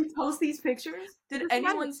 Did we post these pictures? Did Doesn't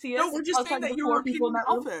anyone matter. see us? No, we're just saying outside that the you 4 were people repeating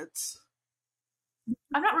in that room? outfits.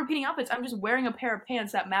 I'm not repeating outfits. I'm just wearing a pair of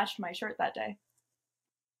pants that matched my shirt that day.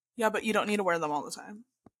 Yeah, but you don't need to wear them all the time.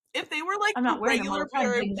 If they were like I'm not a wearing them all regular the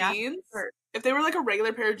time. pair They of match jeans, my shirt. if they were like a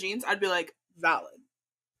regular pair of jeans, I'd be like, valid.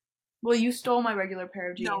 Well, you stole my regular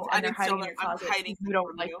pair of jeans, No, and I they're didn't steal hiding in them. your I'm closet. hiding You them don't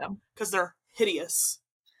from like you. them. Because they're hideous.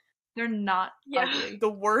 They're not Yeah. ugly. The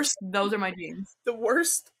worst Those are my jeans. the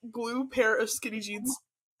worst glue pair of skinny jeans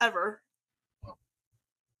ever.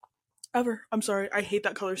 Ever. I'm sorry. I hate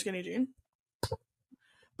that color skinny jean.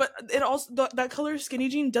 But it also that color skinny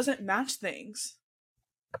jean doesn't match things.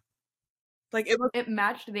 Like It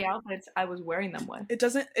matched the outfits I was wearing them with. it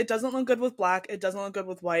doesn't look good with black, it doesn't look good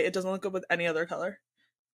with white, it doesn't look good with any other color.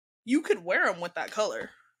 You could wear them with that color.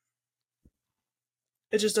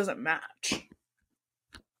 It just doesn't match.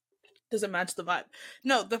 Doesn't match the vibe.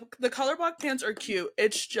 No, the color block pants are cute.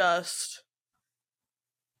 It's just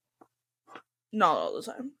not all the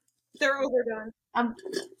time. They're overdone. I'm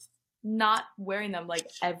not wearing them like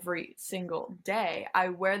every single day. I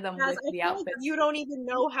wear them Guys, with I the feel like outfits. you don't even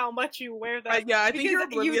know how much you wear them. Yeah, I think you're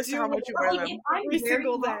because oblivious to how much you wear Like, them. if I'm every wearing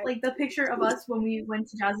single them, day. like the picture of us when we went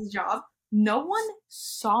to Jazz's job, no one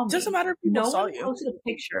saw me. Doesn't matter if people no saw one you. posted a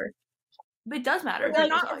picture. But it does matter. But they're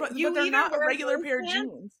if people not, saw but you. they're either not a wear regular those pair of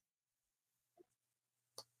pants- jeans.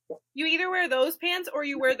 You either wear those pants or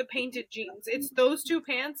you wear the painted jeans. It's those two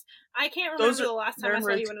pants. I can't remember Those are- the last time they're I in saw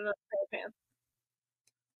you in another pair of pants.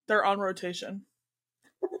 They're on rotation.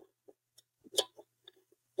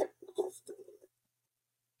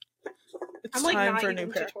 It's I'm like time not for a even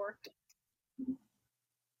new pair. couture.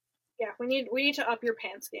 Yeah, we need to up your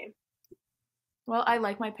pants game. Well, I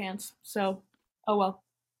like my pants, so oh well.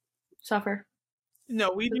 Suffer.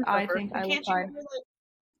 No, we do. I suffer. think I will Can't you try. wear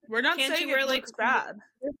like We're not can't saying you wear, it like, looks bad.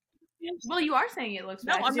 Well, you are saying it looks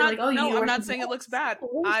No, bad. 'cause I'm you're not. like, oh, you no, need to I'm wear not some saying it looks pants. bad.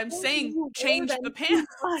 I'm saying change the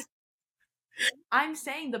pants. I'm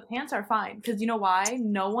saying the pants are fine because you know why?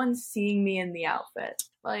 No one's seeing me in the outfit.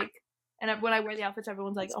 Like, and when I wear the outfits,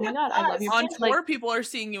 everyone's like, "Oh my god, I love your On pants." tour, Like, people are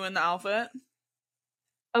seeing you in the outfit.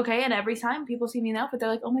 okay, and every time people see me in the outfit, they're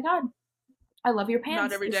like, "Oh my god, I love your pants."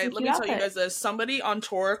 Not every This is day. a Let cute me tell you outfit." guys this. Somebody on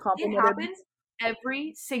tour It complimented. happens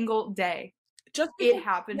every single day. Just It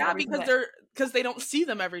happens. Yeah, every because single day. they don't see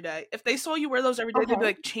them every day. If they saw you wear those every day, they'd be Okay.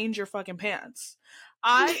 like, change your fucking pants.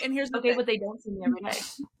 And here's the Okay, thing. but they don't see me every day.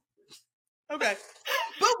 Okay.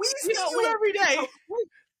 But we see you wait. every day.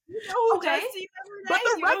 You know who Okay. does see you every day? But the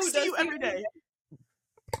You know Rex who see does you every day.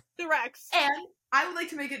 The Rex. And I would like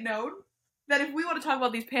to make it known that if we want to talk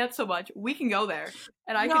about these pants so much, we can go there,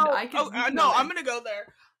 and I can. we can No, go I'm there. gonna go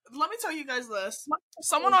there. Let me tell you guys this.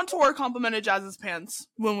 Someone on tour complimented Jazz's pants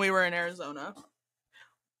when we were in Arizona.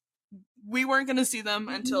 We weren't gonna see them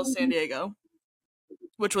until San Diego,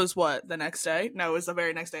 which was what, the next day? No, it was the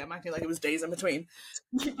very next day. I'm acting like it was days in between.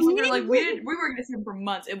 You're like, we were gonna see them for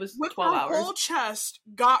months. It was With 12 our hours. whole chest,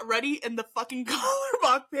 got ready in the fucking collar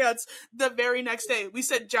block pants the very next day. We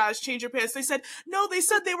said, Jazz, change your pants. They said, no, they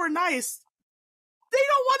said they were nice. They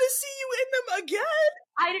don't want to see you in them again.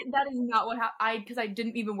 That is not what happened. Because I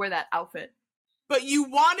didn't even wear that outfit. But you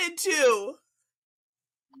wanted to.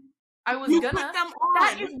 I was You gonna. put them on.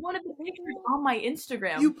 That is one of the pictures on my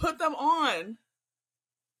Instagram. You put them on.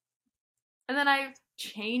 And then I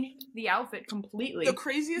changed the outfit completely. The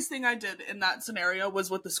craziest thing I did in that scenario was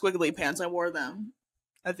with the squiggly pants. I wore them,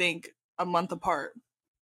 I think, a month apart.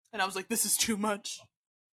 And I was like, this is too much.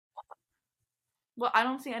 Well, I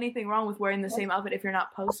don't see anything wrong with wearing the same outfit if you're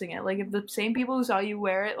not posting it. Like, if the same people who saw you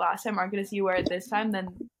wear it last time aren't going to see you wear it this time, then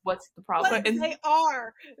what's the problem? But they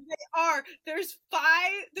are. There's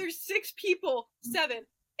 6 people, 7,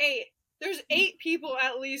 8. There's 8 people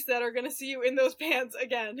at least that are gonna see you in those pants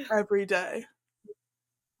again. Every day.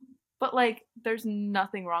 But, like, there's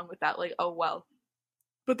nothing wrong with that. Like, oh, well.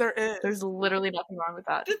 But there is. There's literally nothing wrong with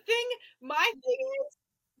that. The thing, my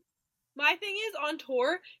thing is on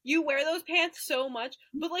tour, you wear those pants so much,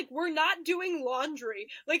 but like we're not doing laundry.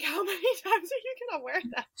 Like how many times are you gonna wear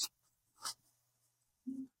that?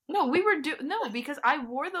 No, because I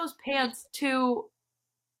wore those pants in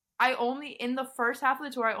the first half of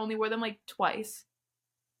the tour, I only wore them like twice.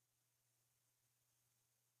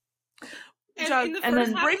 And in the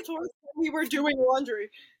first half of the tour, we were doing laundry.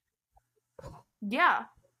 Yeah.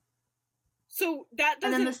 So that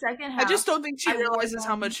doesn't. And then the second half, I just don't think she I wore realizes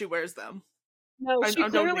how them. much she wears them. No, she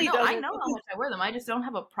clearly No, doesn't. I know how much I wear them. I just don't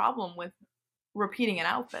have a problem with repeating an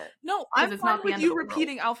outfit. No, I'm it's fine not the with end you of the world.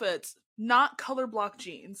 repeating outfits, not color block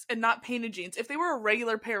jeans and not painted jeans. If they were a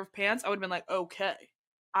regular pair of pants, I would have been like, okay,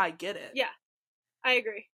 I get it. Yeah, I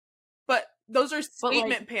agree. But those are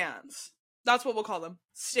statement pants. That's what we'll call them.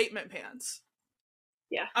 Statement pants.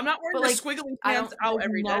 Yeah. I'm not wearing the squiggly pants out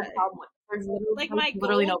every day. Like my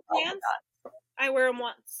literally gold no pants, I wear them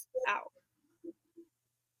once out.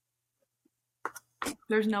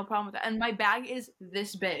 There's no problem with that. And my bag is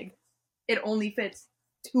this big. It only fits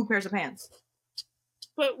 2 pairs of pants.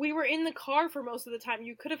 but we were in the car for most of the time.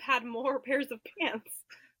 You could have had more pairs of pants.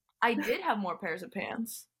 I did have more pairs of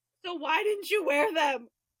pants. So why didn't you wear them?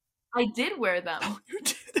 I did wear them. Oh, you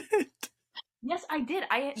didn't. Yes, I did.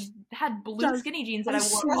 I had blue Jazz, skinny jeans that I I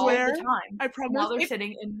wore swear, all the time. I promise. While they're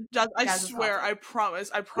sitting in Jazz, I Jazz's swear,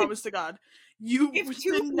 closet. I promise to God, you If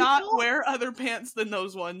two did not people- wear other pants than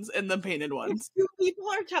those ones and the painted ones. If 2 people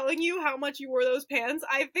are telling you how much you wore those pants,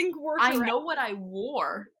 I think we're I correct. know what I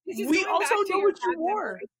wore. This is We going also back to know your what you bad wore.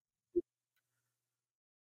 memory.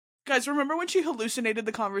 Guys, remember when she hallucinated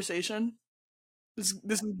the conversation? This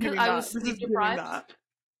is giving I that. was This is sleep giving deprived? that.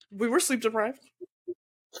 We were sleep deprived.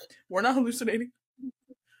 We're not hallucinating.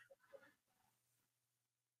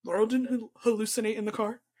 Laurel didn't hallucinate in the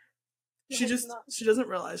car. She doesn't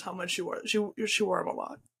realize how much she wore. She wore them a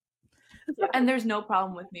lot. And there's no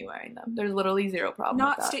problem with me wearing them. There's literally zero problem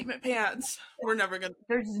Not with that. statement pants. We're never gonna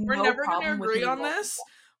Problem with agree me on wearing this.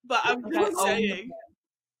 But I'm Okay, just saying.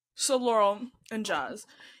 So Laurel and Jazz,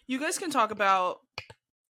 you guys can talk about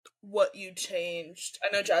what you changed. I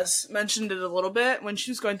know Jazz mentioned it a little bit when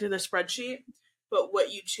she was going through the spreadsheet, but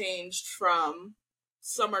what you changed from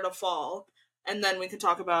summer to fall, and then we can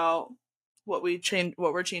talk about what we're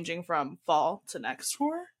changing from fall to next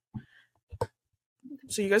tour.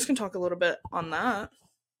 So you guys can talk a little bit on that.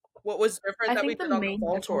 What was different that we did on the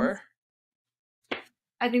fall tour?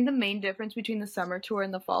 I think the main difference between the summer tour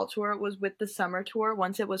and the fall tour was with the summer tour,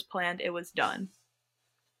 once it was planned, it was done.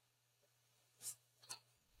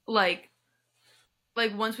 Like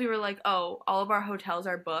once we were like, oh, all of our hotels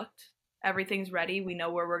are booked, everything's ready, we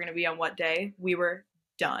know where we're going to be on what day, we were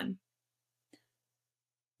done.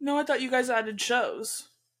 No, I thought you guys added shows.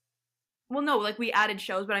 Well, no, like we added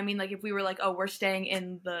shows, but I mean, like if we were like, oh, we're staying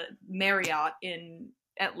in the Marriott in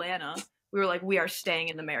Atlanta, we were like, we are staying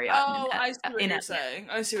in the Marriott. Oh, I see what you're saying.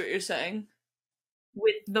 I see what you're saying.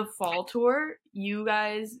 With the fall tour, you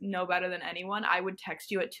guys know better than anyone. I would text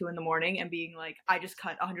you at 2 a.m. and being like, I just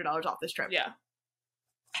cut $100 off this trip. Yeah.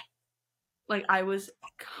 Like I was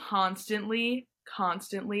constantly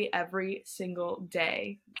every single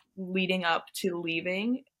day leading up to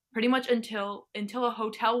leaving, pretty much until a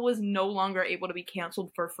hotel was no longer able to be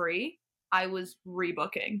canceled for free, I was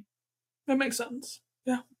rebooking. That makes sense.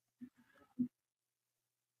 Yeah.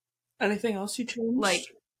 Anything else you changed? Like,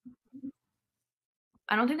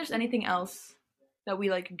 I don't think there's anything else that we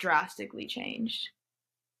like drastically changed.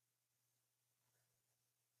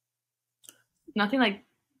 Nothing like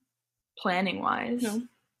planning wise. No.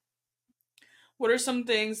 What are some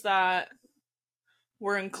things that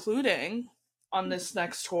we're including on this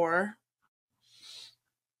next tour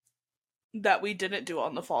that we didn't do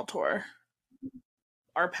on the fall tour?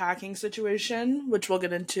 Our packing situation, which we'll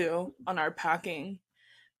get into on our packing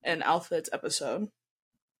and outfits episode.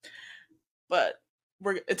 But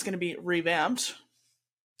it's going to be revamped,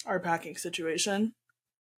 our packing situation.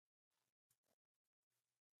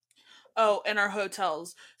 Oh, and our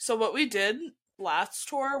hotels. So what we did last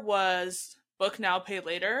tour was book now, pay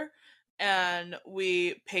later. And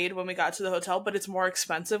we paid when we got to the hotel, but it's more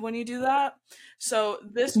expensive when you do that. So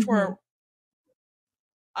this tour,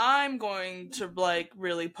 I'm going to like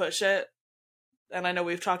really push it. And I know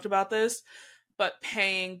we've talked about this, but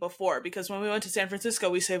paying before, because when we went to San Francisco,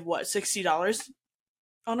 we saved what, $60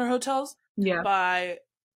 on our hotels? Yeah. By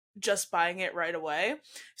just buying it right away.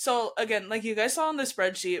 So again, like you guys saw on the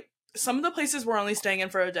spreadsheet, some of the places we're only staying in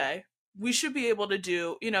for a day. We should be able to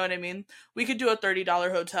do, you know what I mean? We could do a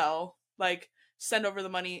 $30 hotel, like send over the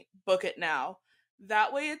money, book it now.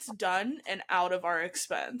 That way it's done and out of our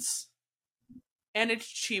expense. And it's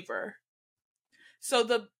cheaper. So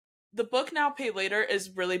the book now, pay later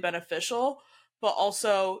is really beneficial, but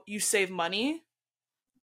also you save money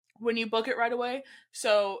when you book it right away.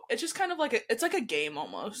 So it's just kind of like it's like a game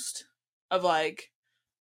almost of like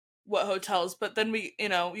what hotels, but then we, you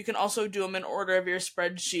know, you can also do them in order of your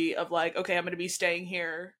spreadsheet of like, okay, I'm going to be staying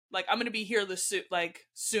here. Like I'm going to be here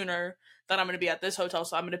sooner than I'm going to be at this hotel.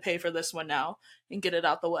 So I'm going to pay for this one now and get it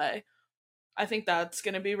out the way. I think that's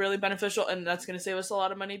going to be really beneficial, and that's going to save us a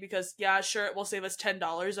lot of money because, yeah, sure, it will save us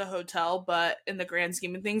 $10 a hotel, but in the grand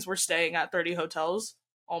scheme of things, we're staying at 30 hotels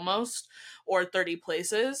almost, or 30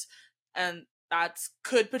 places, and that's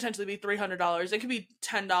could potentially be $300. It could be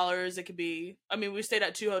 $10. It could be, I mean, we stayed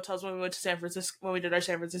at 2 hotels when we went to San Francisco, when we did our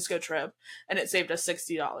San Francisco trip, and it saved us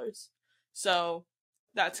 $60. So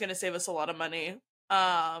that's going to save us a lot of money.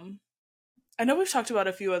 I know we've talked about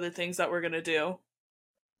a few other things that we're going to do.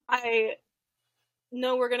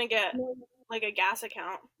 No, we're gonna get like a gas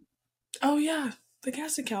account. Oh yeah, the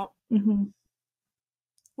gas account,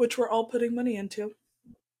 which we're all putting money into.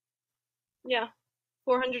 Yeah,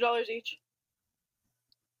 $400 each.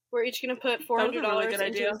 We're each gonna put $400 really good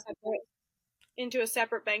idea. into a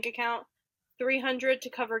separate bank account. $300 to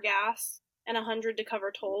cover gas and $100 to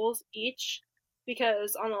cover tolls each.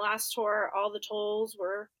 Because on the last tour, all the tolls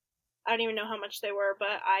were, I don't even know how much they were,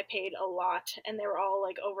 but I paid a lot, and they were all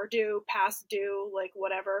like overdue, past due, like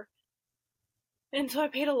whatever. And so I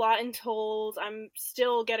paid a lot in tolls. I'm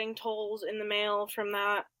still getting tolls in the mail from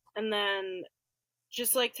that. And then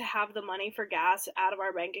just like to have the money for gas out of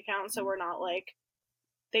our bank account so we're not like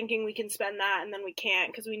thinking we can spend that and then we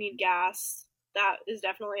can't because we need gas. That is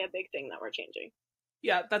definitely a big thing that we're changing.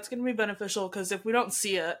 Yeah, that's going to be beneficial because if we don't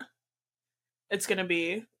see it, it's going to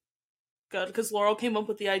be good. Because Laurel came up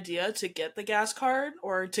with the idea to get the gas card,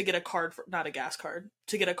 or to get a card for, not a gas card,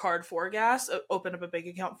 to get a card for gas, open up a bank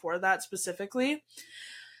account for that specifically.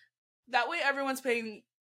 That way everyone's paying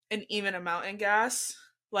an even amount in gas.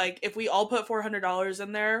 Like, if we all put $400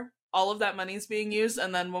 in there, all of that money's being used,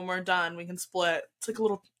 and then when we're done, we can split. It's like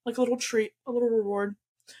a little treat, a little reward.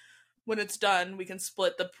 When it's done, we can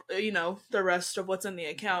split the rest of what's in the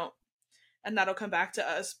account, and that'll come back to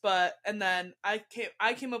us. And then I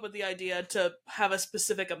came up with the idea to have a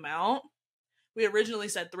specific amount. We originally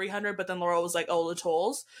said 300, but then Laurel was like, "Oh, the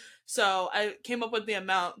tolls." So I came up with the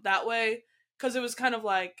amount that way because it was kind of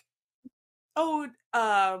like, "Oh,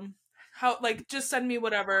 how, like, just send me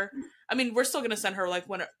whatever." I mean, we're still gonna send her like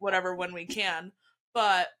whatever when we can,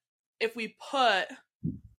 but if we put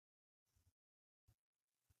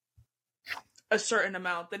a certain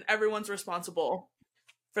amount, then everyone's responsible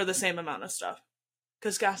for the same amount of stuff,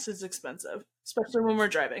 because gas is expensive, especially when we're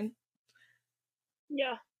driving.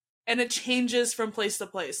 Yeah. And it changes from place to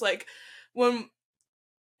place. Like, when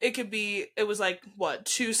it was like, what,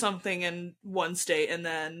 2 something in one state and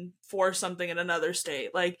then 4 something in another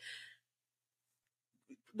state. Like,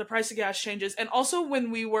 the price of gas changes. And also when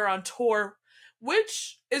we were on tour,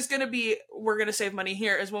 which is going to be, we're going to save money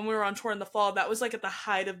here, is when we were on tour in the fall, that was like at the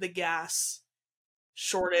height of the gas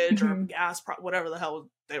shortage or gas, whatever the hell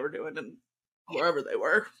they were doing and wherever they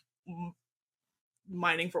were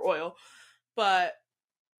mining for oil. But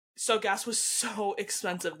so gas was so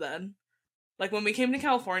expensive then. Like, when we came to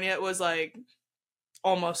California, it was like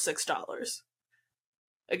almost $6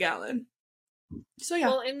 a gallon. So yeah.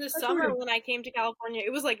 Well, in the summer when I came to California,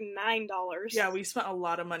 it was like $9. Yeah, we spent a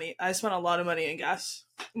lot of money. I spent a lot of money in gas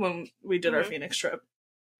when we did our Phoenix trip.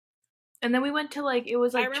 And then we went to, like, it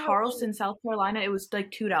was like Charleston, South Carolina. It was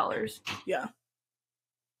like $2. Yeah.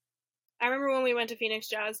 I remember when we went to Phoenix,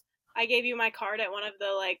 Jazz, I gave you my card at one of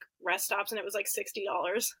the like rest stops, and it was like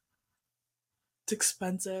 $60. It's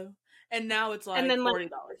expensive. And now it's like and then, $40.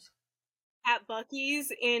 At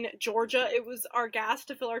Buc-ee's in Georgia, it was, our gas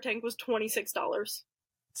to fill our tank was $26.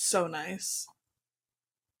 So nice.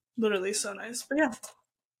 Literally so nice. But yeah,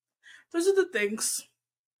 those are the things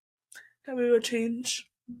that we would change,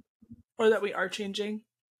 or that we are changing.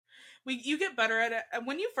 You get better at it, and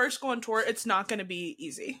when you first go on tour, it's not going to be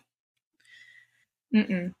easy.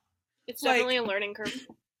 It's definitely a learning curve.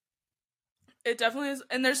 It definitely is,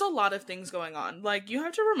 and there's a lot of things going on. Like, you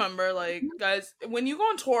have to remember, like, guys, when you go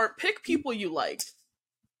on tour, pick people you like.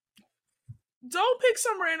 Don't pick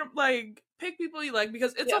some random, like, pick people you like,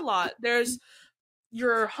 because it's a lot.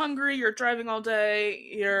 You're hungry, you're driving all day,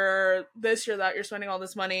 you're this, you're that, you're spending all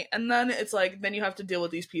this money, and then it's like, then you have to deal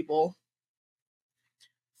with these people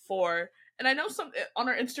and I know on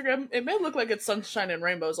our Instagram, it may look like it's sunshine and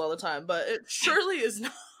rainbows all the time, but it surely is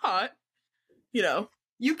not,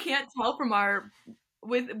 You can't tell from our,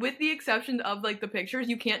 with the exception of, like, the pictures,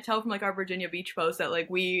 you can't tell from, like, our Virginia Beach post that, like,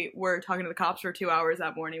 we were talking to the cops for 2 hours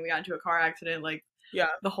that morning. We got into a car accident. Like,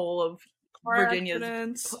 the whole of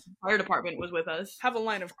Virginia's fire department was with us. Have a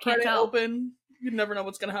line of credit open. You never know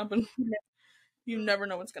what's going to happen. You never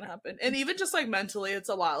know what's going to happen. And even just, like, mentally, it's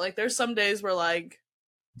a lot. Like, there's some days where, like,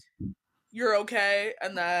 you're okay,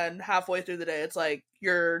 and then halfway through the day, it's like,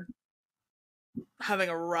 you're having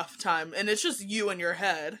a rough time, and it's just you in your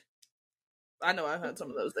head. I know I've had some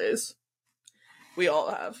of those days. We all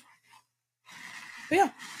have. But yeah.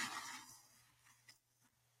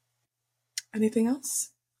 Anything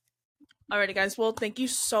else? Alrighty, guys. Well, thank you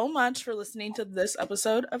so much for listening to this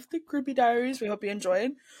episode of the Groupie Diaries. We hope you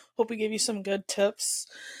enjoyed. Hope we gave you some good tips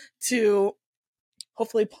to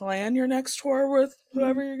hopefully plan your next tour with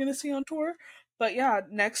whoever you're going to see on tour. But yeah,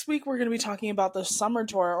 next week we're going to be talking about the summer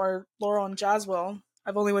tour, or Laurel and Jazz will.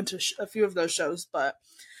 I've only went to a few of those shows, but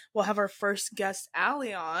we'll have our first guest,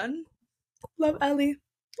 Allie, on. Love Allie.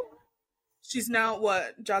 She's now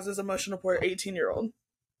Jazz's emotional support 18-year-old.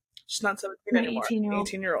 She's not 17 anymore.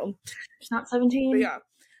 18-year-old. She's not 17. But yeah,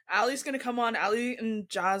 Allie's going to come on. Allie and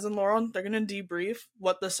Jazz and Laurel, they're going to debrief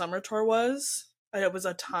what the summer tour was it was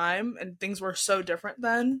a time and things were so different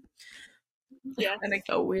then. Yeah. And it's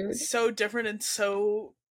So weird. so different and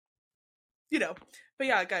so, but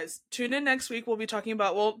yeah, guys, tune in next week. We'll be talking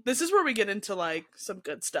about, well, this is where we get into like some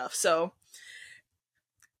good stuff. So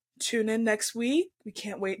tune in next week. We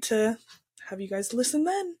can't wait to have you guys listen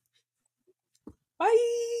then.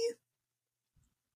 Bye.